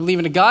 atheists don't even believe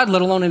in a God,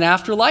 let alone an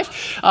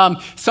afterlife.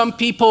 Some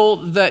people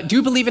that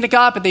do believe in a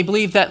God, but they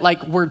believe that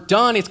like we're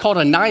done. It's called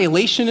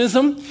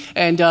annihilationism,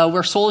 and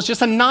where soul is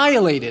just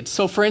annihilated.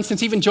 So for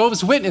instance, even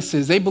Jehovah's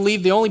Witnesses, they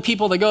believe the only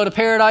people that go to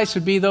paradise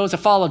would be those that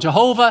follow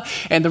Jehovah.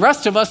 And the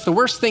rest of us, the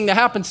worst thing that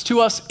happens to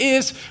us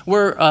is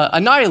we're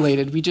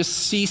annihilated. We just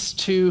cease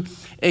to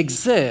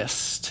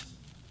exist.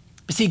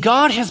 See,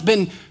 God has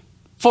been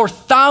for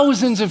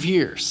thousands of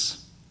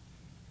years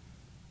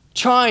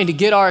trying to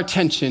get our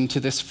attention to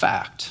this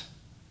fact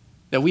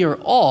that we are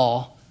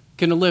all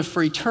going to live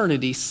for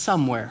eternity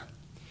somewhere.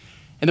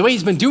 And the way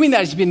he's been doing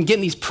that is he's been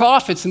getting these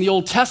prophets in the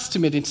Old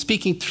Testament and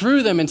speaking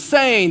through them and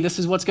saying this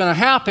is what's going to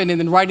happen, and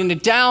then writing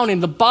it down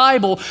in the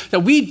Bible,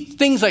 that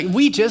things like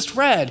we just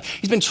read.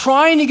 He's been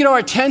trying to get our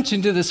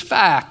attention to this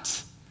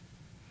fact.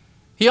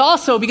 He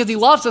also, because he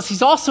loves us,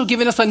 he's also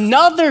given us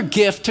another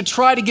gift to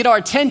try to get our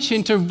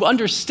attention to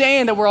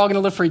understand that we're all going to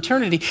live for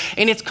eternity,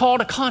 and it's called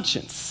a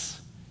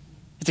conscience.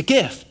 It's a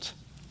gift.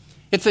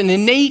 It's an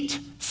innate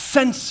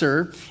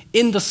sensor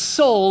in the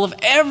soul of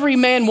every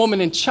man,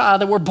 woman, and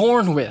child that we're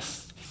born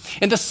with.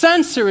 And the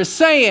sensor is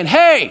saying,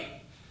 hey,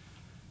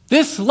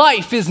 this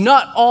life is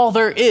not all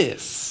there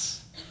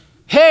is.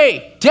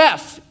 Hey,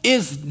 death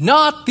is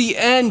not the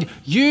end.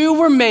 You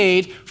were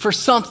made for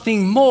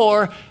something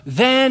more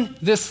than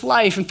this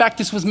life. In fact,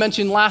 this was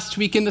mentioned last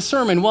week in the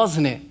sermon,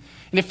 wasn't it?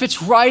 And it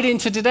fits right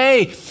into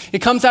today. It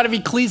comes out of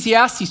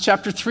Ecclesiastes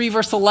chapter 3,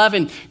 verse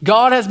 11.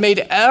 God has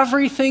made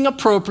everything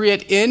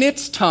appropriate in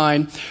its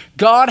time.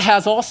 God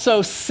has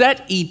also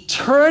set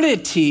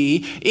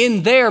eternity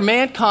in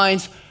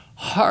mankind's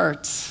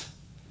hearts.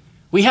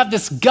 We have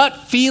this gut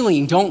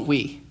feeling, don't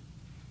we?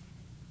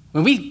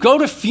 When we go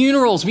to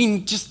funerals,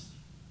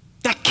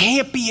 that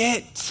can't be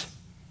it.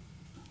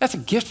 That's a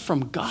gift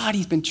from God.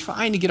 He's been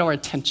trying to get our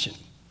attention.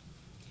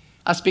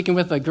 I was speaking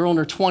with a girl in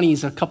her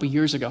 20s a couple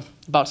years ago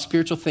about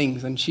spiritual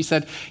things, and she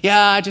said,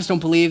 yeah, I just don't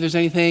believe there's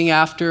anything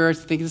after. I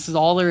think this is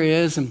all there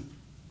is. And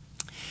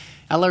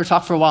I let her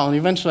talk for a while, and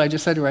eventually I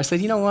just said to her, I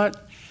said, you know what?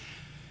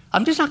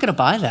 I'm just not going to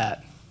buy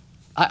that.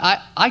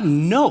 I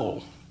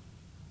know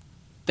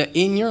that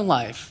in your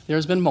life,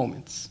 there's been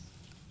moments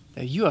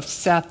that you have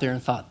sat there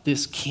and thought,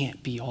 this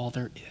can't be all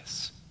there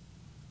is.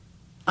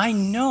 I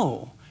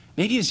know.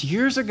 Maybe it's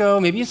years ago,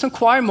 maybe in some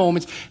quiet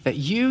moments, that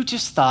you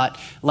just thought,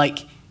 like,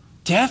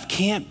 death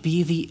can't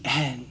be the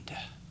end.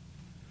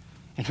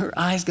 And her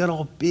eyes got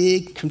all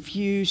big,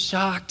 confused,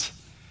 shocked.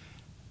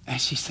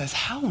 And she says,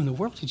 how in the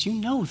world did you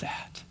know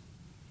that?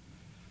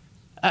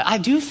 I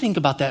do think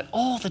about that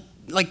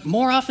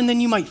more often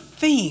than you might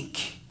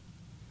think.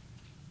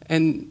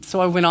 And so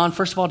I went on,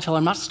 first of all, to tell her,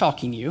 I'm not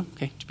stalking you.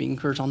 Okay, to be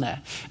encouraged on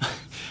that.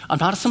 I'm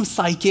not some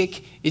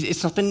psychic.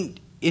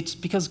 It's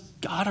because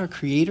God, our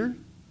Creator,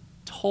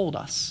 told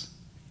us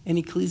in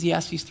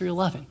Ecclesiastes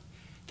 3:11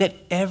 that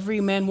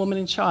every man, woman,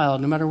 and child,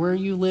 no matter where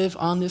you live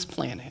on this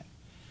planet,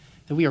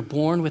 that we are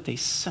born with a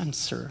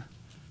censor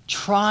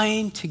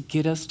trying to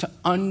get us to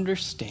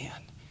understand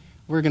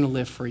we're going to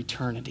live for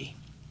eternity.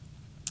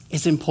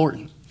 It's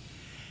important.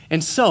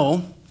 And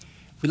so,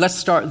 let's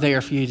start there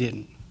if you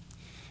didn't.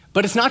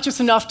 But it's not just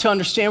enough to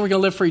understand we're going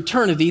to live for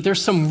eternity. There's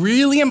some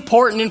really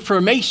important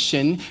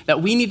information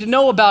that we need to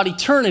know about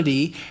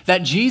eternity that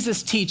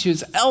Jesus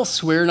teaches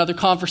elsewhere in other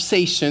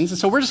conversations. And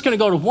so we're just going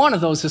to go to one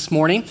of those this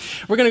morning.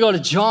 We're going to go to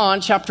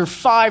John chapter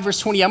 5, verse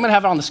 20. I'm going to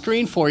have it on the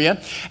screen for you.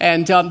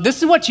 And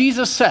this is what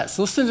Jesus says.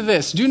 Listen to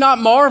this. Do not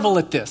marvel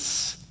at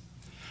this.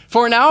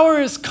 For an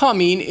hour is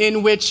coming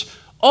in which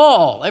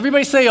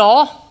everybody say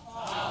all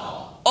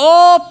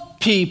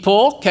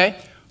people, okay,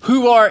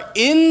 who are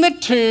in the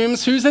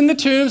tombs. Who's in the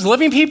tombs?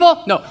 Living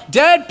people? No,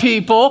 dead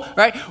people,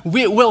 right?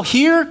 We will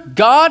hear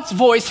God's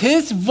voice,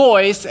 his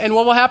voice, and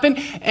what will happen?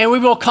 And we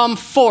will come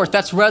forth.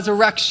 That's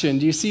resurrection.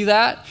 Do you see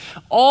that?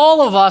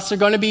 All of us are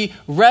going to be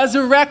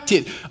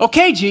resurrected.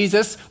 Okay,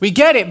 Jesus, we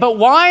get it, but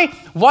why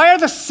are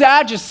the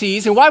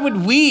Sadducees, and why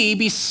would we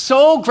be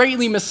so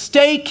greatly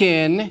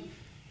mistaken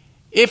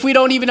if we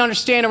don't even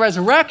understand a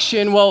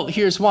resurrection? Well,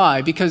 here's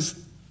why. Because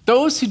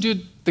those who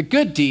do the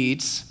good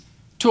deeds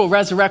to a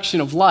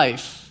resurrection of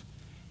life,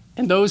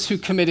 and those who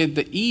committed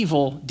the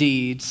evil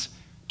deeds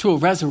to a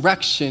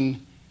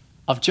resurrection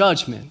of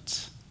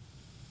judgment.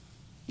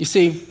 You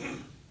see,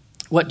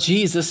 what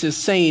Jesus is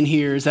saying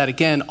here is that,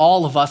 again,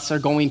 all of us are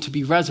going to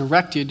be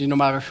resurrected, no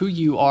matter who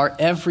you are,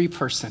 every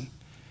person.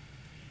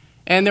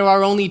 And there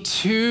are only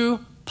two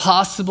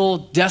possible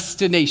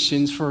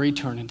destinations for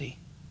eternity.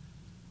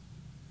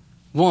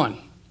 One,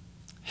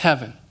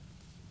 heaven,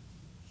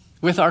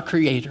 with our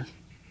Creator,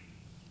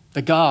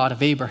 the God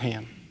of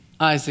Abraham,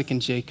 Isaac,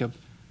 and Jacob,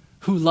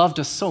 who loved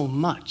us so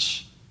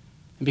much.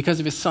 And because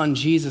of his son,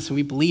 Jesus, and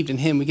we believed in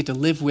him, we get to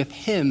live with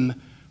him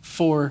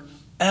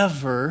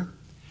forever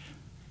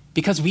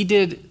because we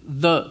did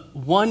the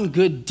one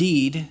good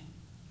deed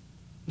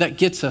that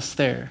gets us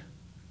there.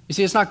 You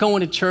see, it's not going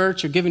to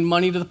church or giving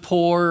money to the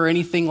poor or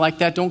anything like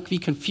that. Don't be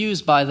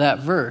confused by that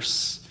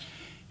verse.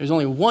 There's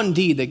only one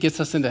deed that gets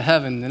us into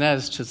heaven, and that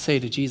is to say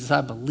to Jesus, I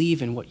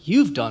believe in what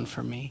you've done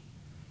for me,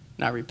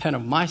 and I repent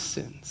of my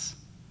sins.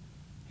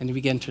 And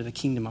we enter the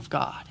kingdom of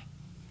God.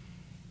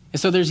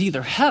 And so there's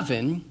either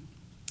heaven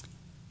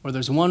or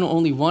there's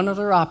only one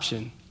other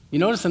option. You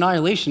notice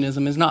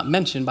annihilationism is not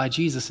mentioned by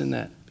Jesus in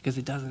that because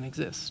it doesn't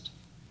exist.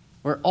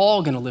 We're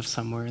all going to live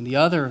somewhere, and the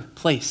other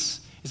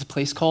place is a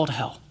place called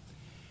hell.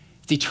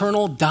 It's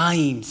eternal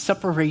dying,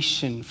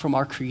 separation from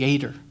our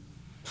Creator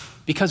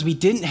because we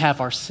didn't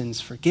have our sins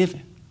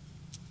forgiven.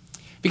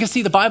 Because,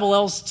 see, the Bible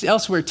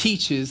elsewhere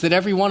teaches that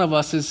every one of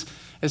us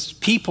as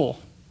people,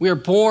 we are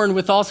born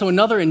with also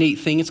another innate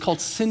thing. It's called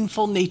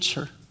sinful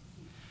nature.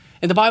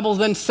 And the Bible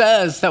then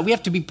says that we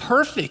have to be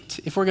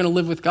perfect if we're going to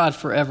live with God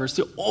forever. It's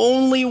the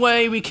only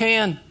way we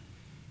can,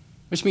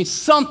 which means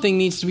something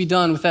needs to be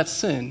done with that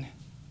sin.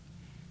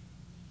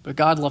 But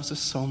God loves us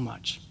so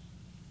much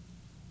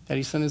that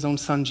he sent his own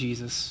son,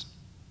 Jesus,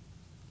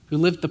 who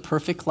lived the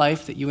perfect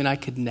life that you and I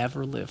could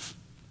never live,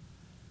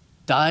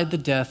 died the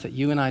death that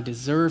you and I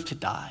deserve to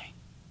die,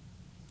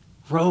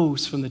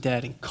 rose from the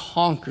dead and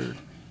conquered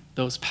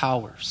those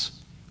powers,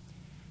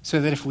 so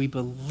that if we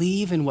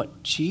believe in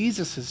what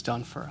Jesus has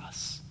done for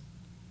us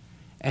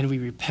and we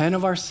repent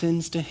of our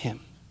sins to him,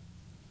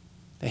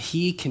 that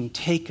he can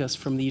take us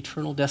from the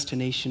eternal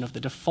destination of the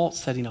default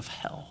setting of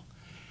hell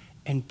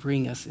and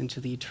bring us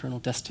into the eternal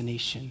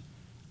destination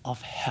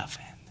of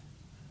heaven.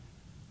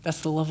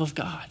 That's the love of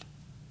God.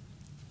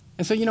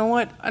 And so, you know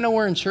what? I know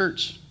we're in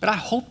church, but I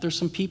hope there's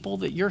some people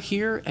that you're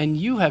here and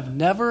you have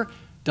never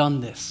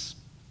done this.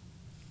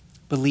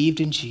 Believed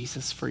in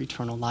Jesus for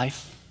eternal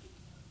life.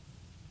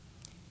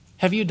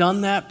 Have you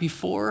done that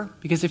before?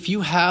 Because if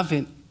you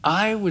haven't,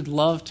 I would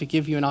love to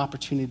give you an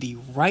opportunity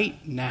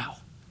right now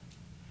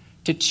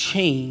to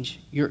change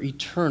your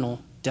eternal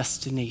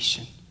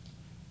destination.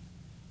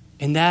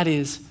 And that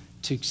is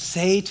to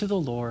say to the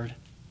Lord,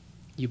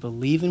 you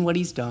believe in what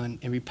he's done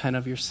and repent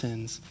of your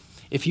sins.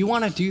 If you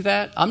want to do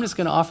that, I'm just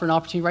going to offer an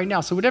opportunity right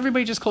now. So would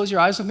everybody just close your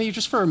eyes with me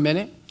just for a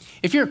minute?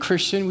 If you're a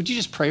Christian, would you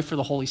just pray for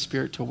the Holy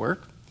Spirit to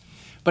work?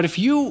 But if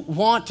you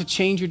want to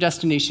change your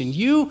destination,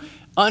 you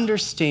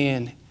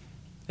understand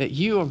that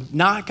you have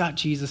not got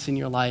Jesus in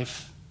your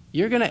life,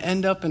 you're going to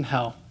end up in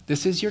hell.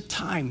 This is your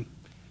time.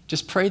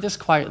 Just pray this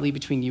quietly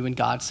between you and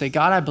God. Say,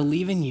 God, I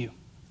believe in you.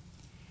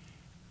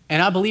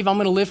 And I believe I'm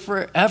going to live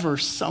forever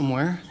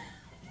somewhere.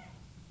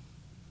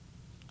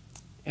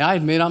 And I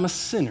admit I'm a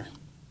sinner.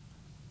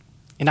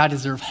 And I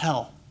deserve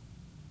hell.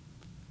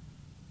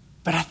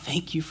 But I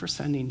thank you for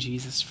sending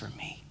Jesus for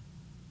me.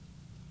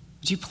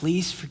 Would you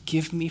please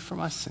forgive me for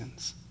my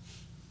sins?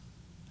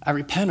 I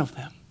repent of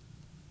them.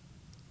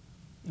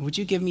 And would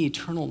you give me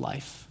eternal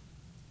life?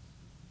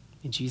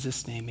 In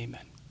Jesus' name,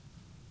 amen.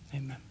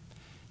 Amen.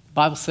 The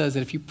Bible says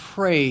that if you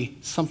pray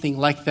something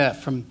like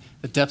that from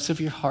the depths of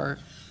your heart,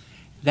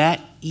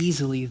 that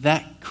easily,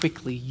 that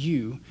quickly,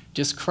 you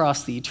just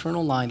cross the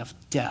eternal line of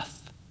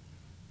death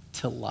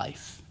to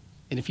life.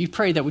 And if you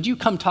pray that, would you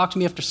come talk to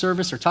me after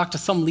service or talk to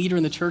some leader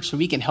in the church so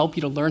we can help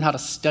you to learn how to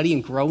study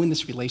and grow in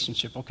this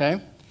relationship,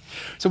 okay?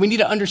 So we need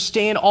to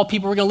understand all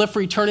people are going to live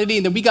for eternity,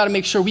 and then we got to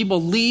make sure we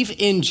believe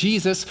in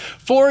Jesus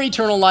for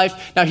eternal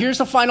life. Now, here's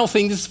the final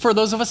thing. This is for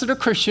those of us that are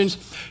Christians.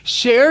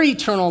 Share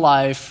eternal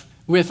life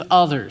with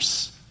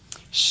others.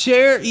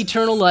 Share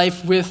eternal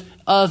life with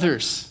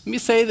others. Let me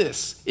say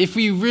this. If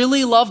we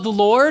really love the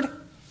Lord,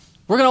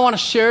 we're going to want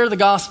to share the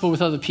gospel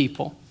with other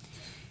people.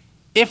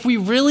 If we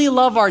really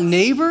love our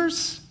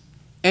neighbors,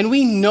 and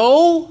we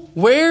know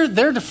where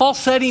their default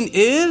setting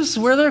is,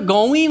 where they're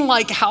going,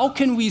 like how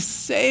can we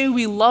say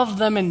we love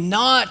them and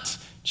not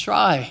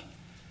try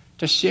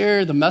to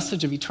share the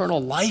message of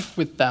eternal life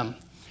with them?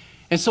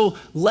 And so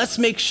let's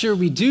make sure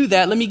we do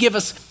that. Let me give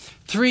us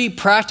 3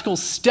 practical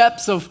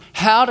steps of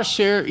how to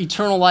share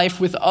eternal life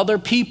with other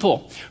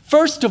people.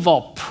 First of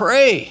all,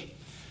 pray.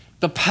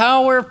 The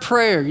power of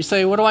prayer. You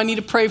say, what do I need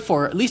to pray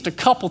for? At least a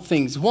couple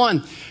things.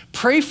 1,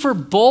 pray for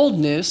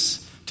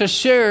boldness to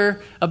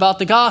share about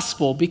the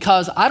gospel,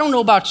 because I don't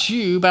know about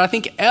you, but I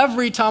think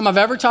every time I've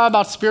ever talked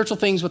about spiritual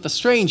things with a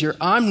stranger,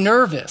 I'm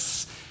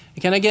nervous.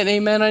 Can I get an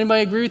amen?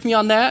 Anybody agree with me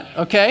on that?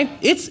 Okay.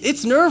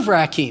 It's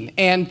nerve-wracking,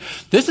 and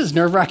this is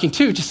nerve-wracking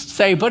too, just to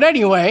say, but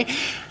anyway,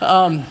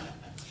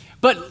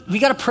 but we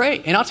got to pray.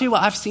 And I'll tell you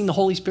what, I've seen the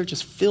Holy Spirit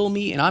just fill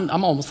me, and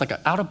I'm almost like an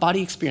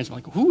out-of-body experience. I'm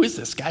like, who is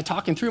this guy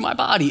talking through my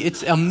body?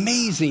 It's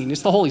amazing.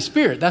 It's the Holy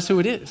Spirit. That's who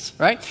it is,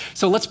 right?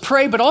 So let's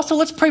pray, but also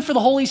let's pray for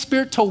the Holy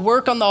Spirit to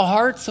work on the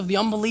hearts of the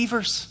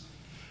unbelievers.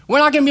 We're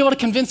not going to be able to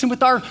convince them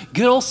with our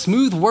good old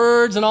smooth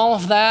words and all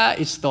of that.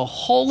 It's the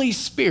Holy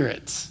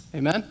Spirit.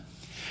 Amen?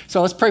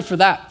 So let's pray for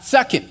that.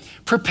 Second,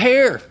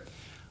 prepare.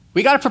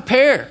 We got to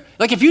prepare.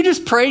 Like if you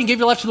just pray and give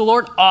your life to the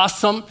Lord,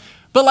 awesome.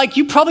 But like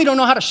you probably don't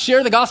know how to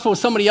share the gospel with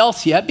somebody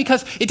else yet,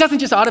 because it doesn't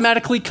just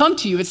automatically come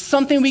to you. It's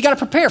something we got to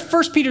prepare.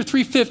 1 Peter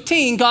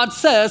 3:15, God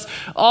says,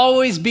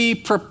 always be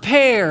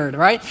prepared,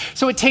 right?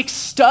 So it takes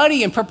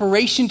study and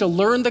preparation to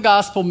learn the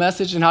gospel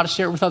message and how to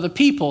share it with other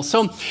people.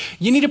 So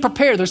you need to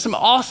prepare. There's some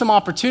awesome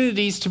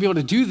opportunities to be able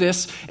to do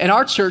this in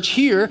our church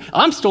here.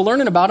 I'm still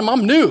learning about them.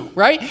 I'm new,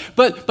 right?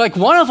 But like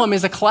one of them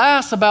is a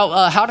class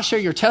about how to share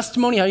your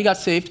testimony, how you got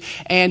saved,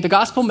 and the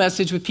gospel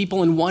message with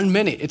people in 1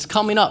 minute. It's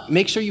coming up.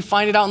 Make sure you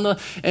find it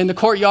out in the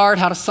courtyard,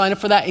 how to sign up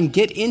for that and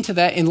get into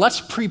that, and let's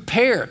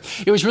prepare.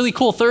 It was really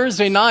cool.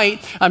 Thursday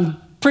night,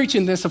 I'm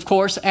preaching this, of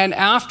course, and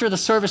after the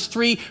service,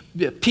 3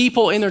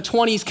 people in their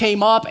 20s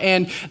came up,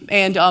 and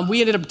we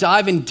ended up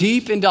diving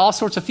deep into all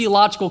sorts of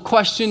theological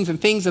questions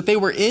and things that they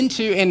were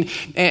into,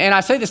 and I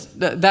say this,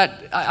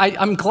 that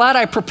I'm glad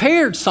I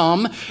prepared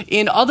some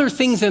in other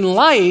things in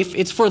life.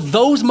 It's for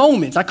those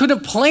moments. I couldn't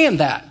have planned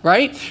that,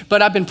 right?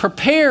 But I've been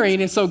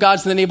preparing, and so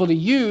God's then able to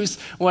use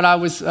what I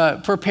was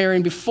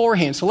preparing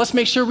beforehand. So let's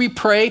make sure we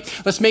pray,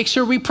 let's make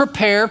sure we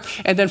prepare,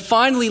 and then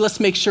finally, let's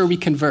make sure we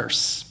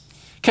converse.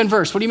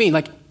 Converse, what do you mean?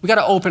 Like, we got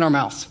to open our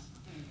mouths.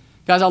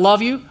 Guys, I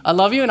love you, and I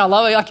love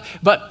you.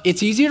 But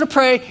it's easier to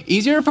pray,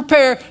 easier to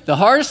prepare. The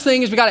hardest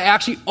thing is we got to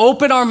actually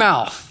open our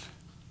mouth,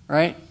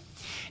 right?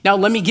 Now,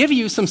 let me give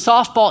you some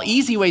softball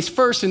easy ways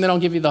first, and then I'll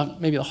give you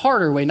maybe the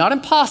harder way. Not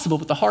impossible,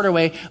 but the harder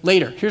way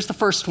later. Here's the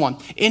first one.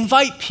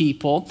 Invite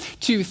people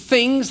to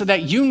things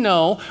that you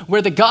know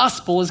where the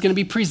gospel is going to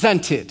be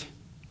presented.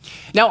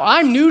 Now,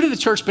 I'm new to the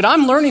church, but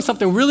I'm learning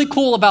something really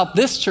cool about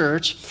this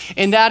church,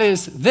 and that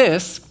is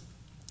this.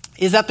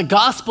 Is that the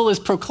gospel is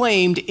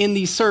proclaimed in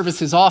these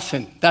services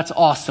often. That's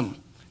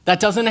awesome. That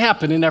doesn't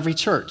happen in every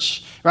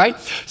church, right?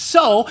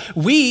 So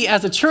we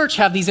as a church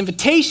have these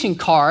invitation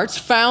cards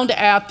found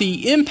at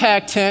the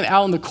impact tent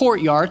out in the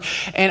courtyard,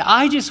 and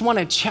I just want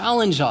to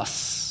challenge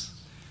us.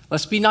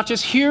 Let's be not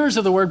just hearers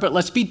of the word, but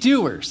let's be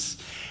doers.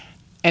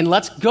 And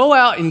let's go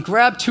out and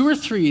grab 2 or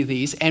 3 of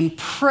these and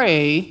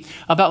pray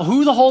about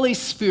who the Holy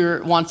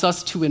Spirit wants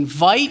us to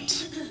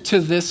invite to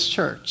this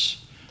church.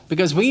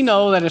 Because we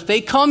know that if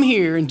they come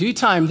here in due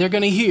time, they're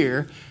going to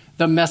hear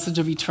the message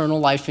of eternal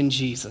life in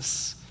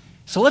Jesus.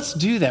 So let's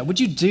do that.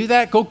 Would you do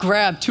that? Go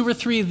grab 2 or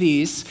 3 of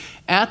these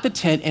at the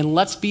tent, and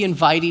let's be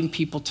inviting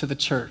people to the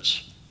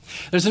church.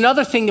 There's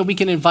another thing that we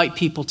can invite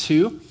people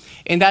to,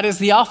 and that is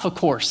the Alpha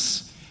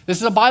course. This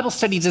is a Bible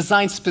study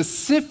designed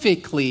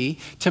specifically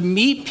to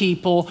meet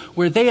people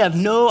where they have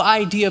no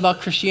idea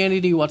about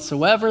Christianity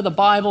whatsoever, the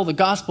Bible, the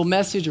gospel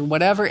message, or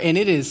whatever, and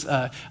it is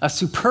a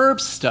superb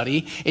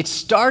study. It's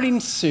starting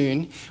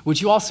soon.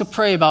 Would you also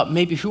pray about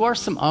maybe who are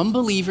some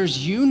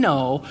unbelievers you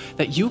know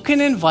that you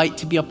can invite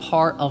to be a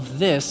part of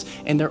this,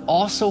 and they're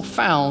also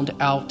found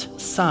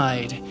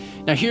outside.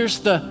 Now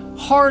here's the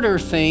harder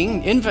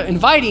thing.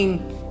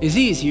 Inviting is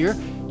easier.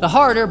 The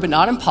harder, but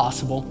not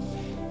impossible,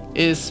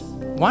 is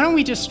why don't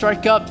we just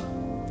strike up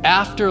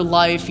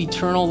afterlife,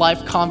 eternal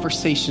life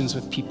conversations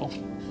with people?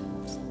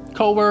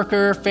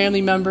 Coworker,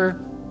 family member,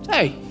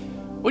 hey,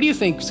 what do you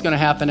think is going to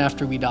happen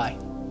after we die?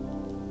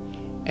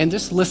 And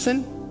just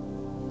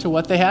listen to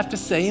what they have to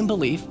say and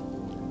believe,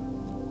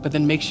 but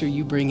then make sure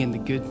you bring in the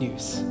good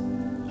news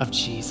of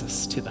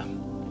Jesus to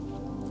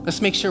them.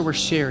 Let's make sure we're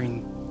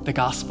sharing the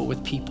gospel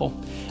with people.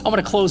 I want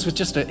to close with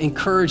just an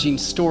encouraging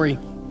story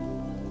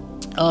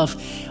of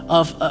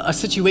a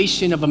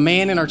situation of a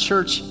man in our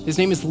church. His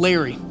name is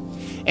Larry.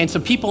 And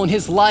some people in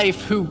his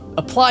life who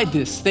applied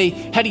this, they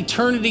had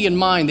eternity in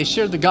mind. They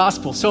shared the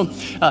gospel. So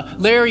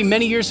Larry,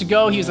 many years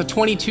ago, he was a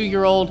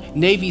 22-year-old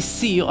Navy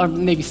sailor.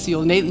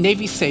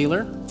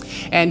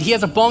 And he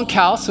has a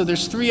bunkhouse, so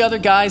there's 3 other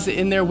guys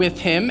in there with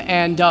him.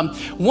 And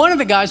one of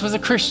the guys was a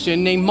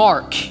Christian named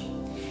Mark.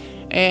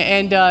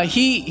 And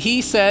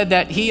he said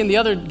that he and the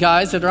other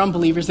guys that are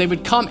unbelievers, they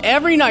would come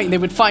every night and they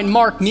would find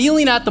Mark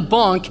kneeling at the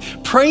bunk,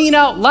 praying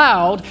out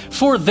loud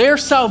for their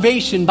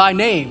salvation by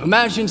name.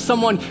 Imagine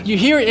someone, you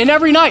hear it, and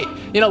every night,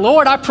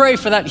 Lord, I pray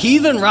for that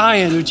heathen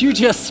Ryan. Would you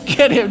just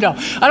get him? No,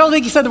 I don't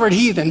think he said the word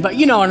heathen, but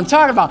you know what I'm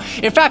talking about.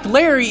 In fact,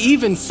 Larry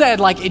even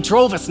said, it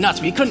drove us nuts.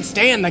 We couldn't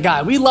stand the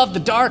guy. We loved the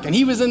dark, and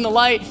he was in the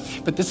light.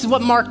 But this is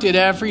what Mark did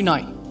every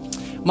night.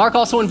 Mark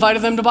also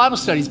invited them to Bible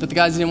studies, but the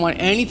guys didn't want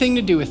anything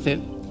to do with it.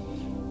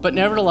 But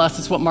nevertheless,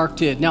 it's what Mark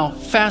did. Now,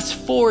 fast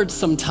forward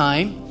some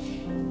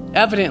time.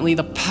 Evidently,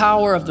 the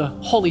power of the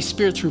Holy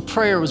Spirit through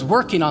prayer was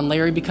working on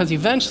Larry, because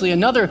eventually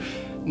another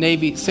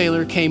Navy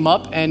sailor came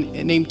up and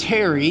named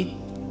Terry,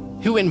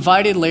 who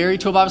invited Larry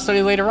to a Bible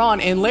study later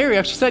on. And Larry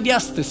actually said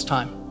yes this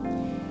time.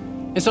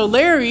 And so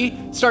Larry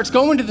starts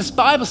going to this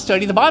Bible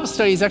study. The Bible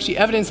study is actually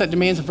Evidence That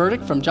Demands a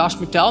Verdict from Josh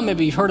McDowell.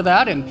 Maybe you've heard of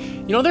that.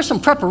 And, there's some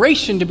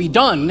preparation to be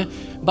done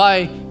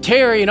by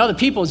Terry and other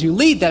people as you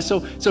lead that. So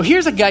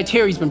here's a guy,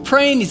 Terry's been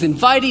praying, he's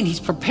inviting, he's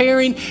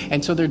preparing.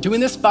 And so they're doing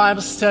this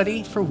Bible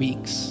study for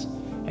weeks.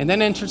 And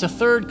then enters a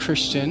third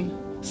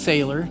Christian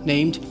sailor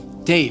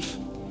named Dave.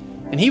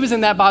 And he was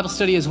in that Bible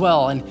study as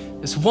well.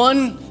 And this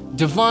one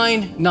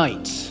divine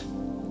night,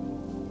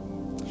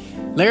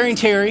 Larry and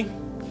Terry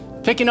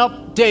picking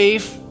up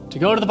Dave to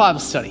go to the Bible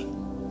study.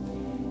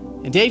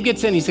 And Dave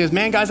gets in, he says,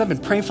 man, guys, I've been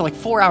praying for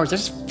 4 hours. I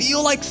just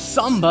feel like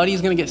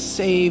somebody's going to get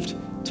saved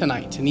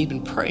tonight. And he'd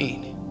been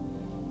praying.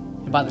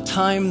 And by the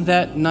time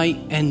that night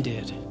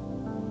ended,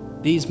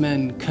 these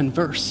men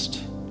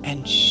conversed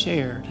and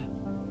shared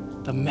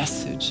the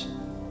message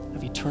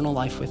of eternal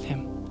life with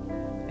him.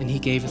 And he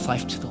gave his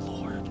life to the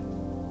Lord.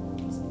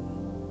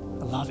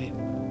 I love it.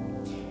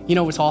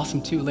 What's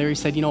awesome too? Larry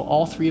said,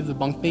 all 3 of the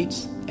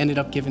bunkmates ended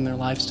up giving their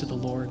lives to the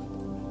Lord.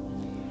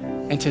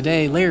 And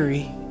today,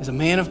 Larry is a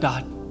man of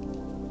God,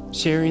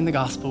 sharing the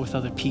gospel with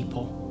other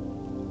people.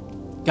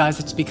 Guys,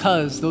 it's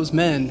because those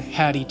men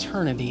had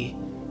eternity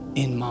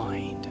in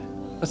mind.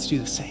 Let's do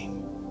the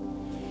same.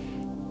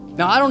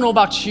 Now, I don't know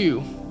about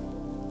you,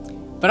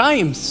 but I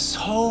am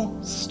so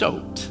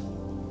stoked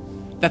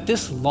that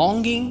this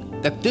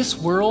longing, that this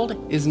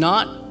world is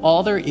not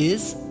all there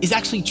is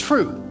actually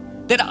true.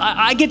 That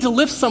I get to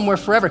live somewhere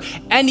forever.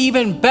 And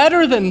even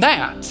better than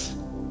that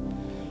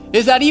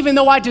is that even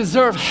though I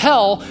deserve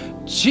hell,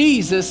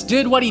 Jesus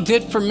did what he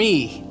did for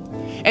me.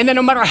 And that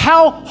no matter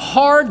how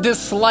hard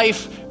this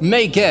life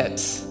may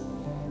get,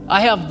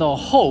 I have the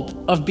hope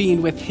of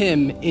being with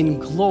him in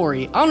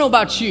glory. I don't know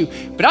about you,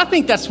 but I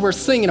think that's worth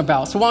singing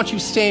about. So why don't you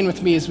stand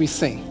with me as we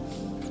sing?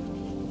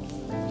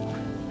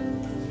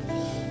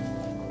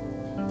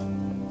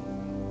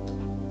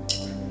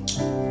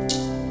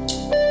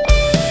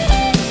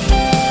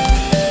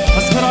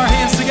 Let's put our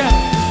hands together.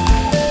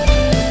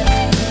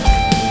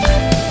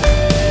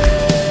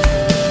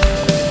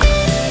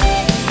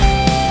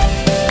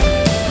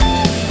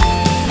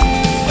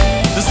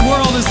 This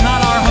world is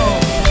not our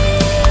home.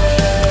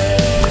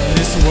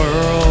 This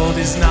world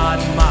is not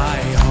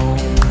my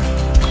home.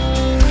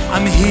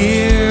 I'm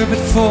here but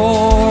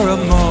for a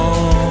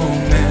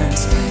moment.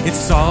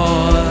 It's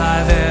all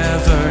I've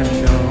ever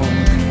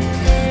known.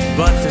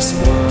 But this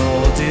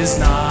world is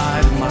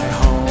not my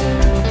home.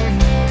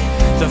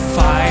 The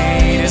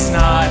fight is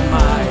not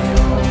my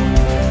own.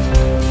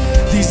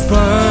 These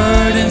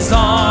burdens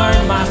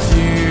aren't my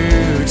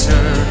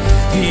future.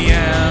 The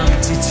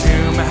empty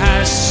tomb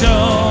has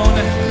shown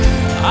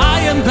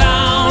I am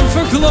bound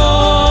for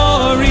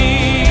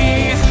glory.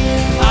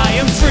 I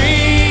am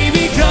free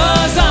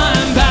because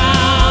I'm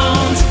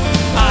bound.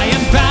 I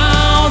am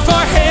bound for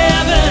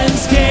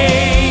heaven's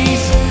gate,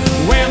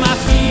 where my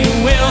feet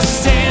will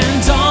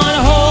stand on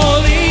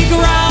holy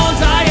ground.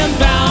 I am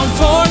bound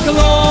for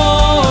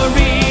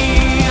glory.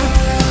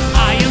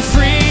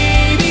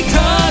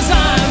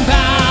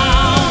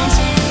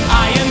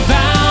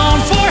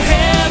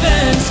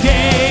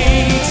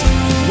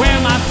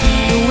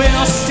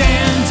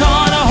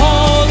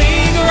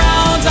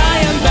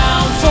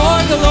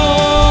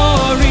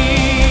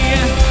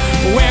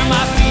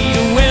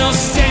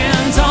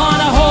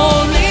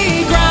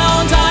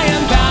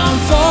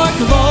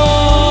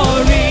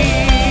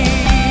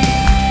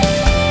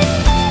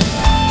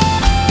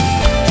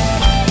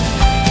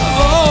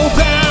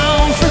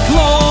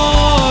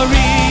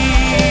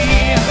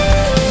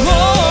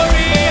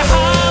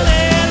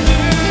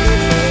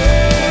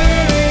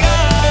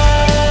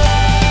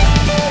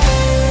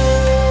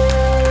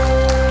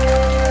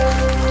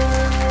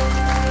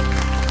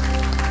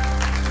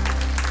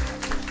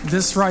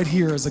 this right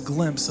here is a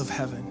glimpse of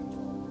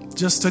heaven,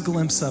 just a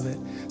glimpse of it.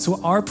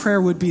 So our prayer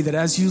would be that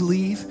as you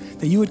leave,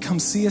 that you would come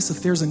see us.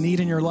 If there's a need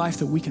in your life,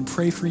 that we can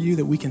pray for you,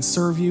 that we can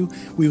serve you.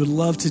 We would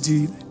love to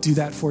do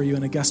that for you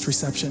in a guest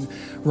reception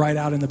right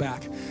out in the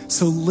back.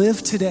 So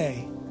live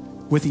today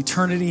with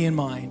eternity in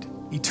mind.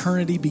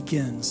 Eternity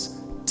begins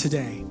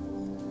today.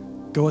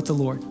 Go with the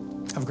Lord.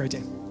 Have a great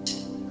day.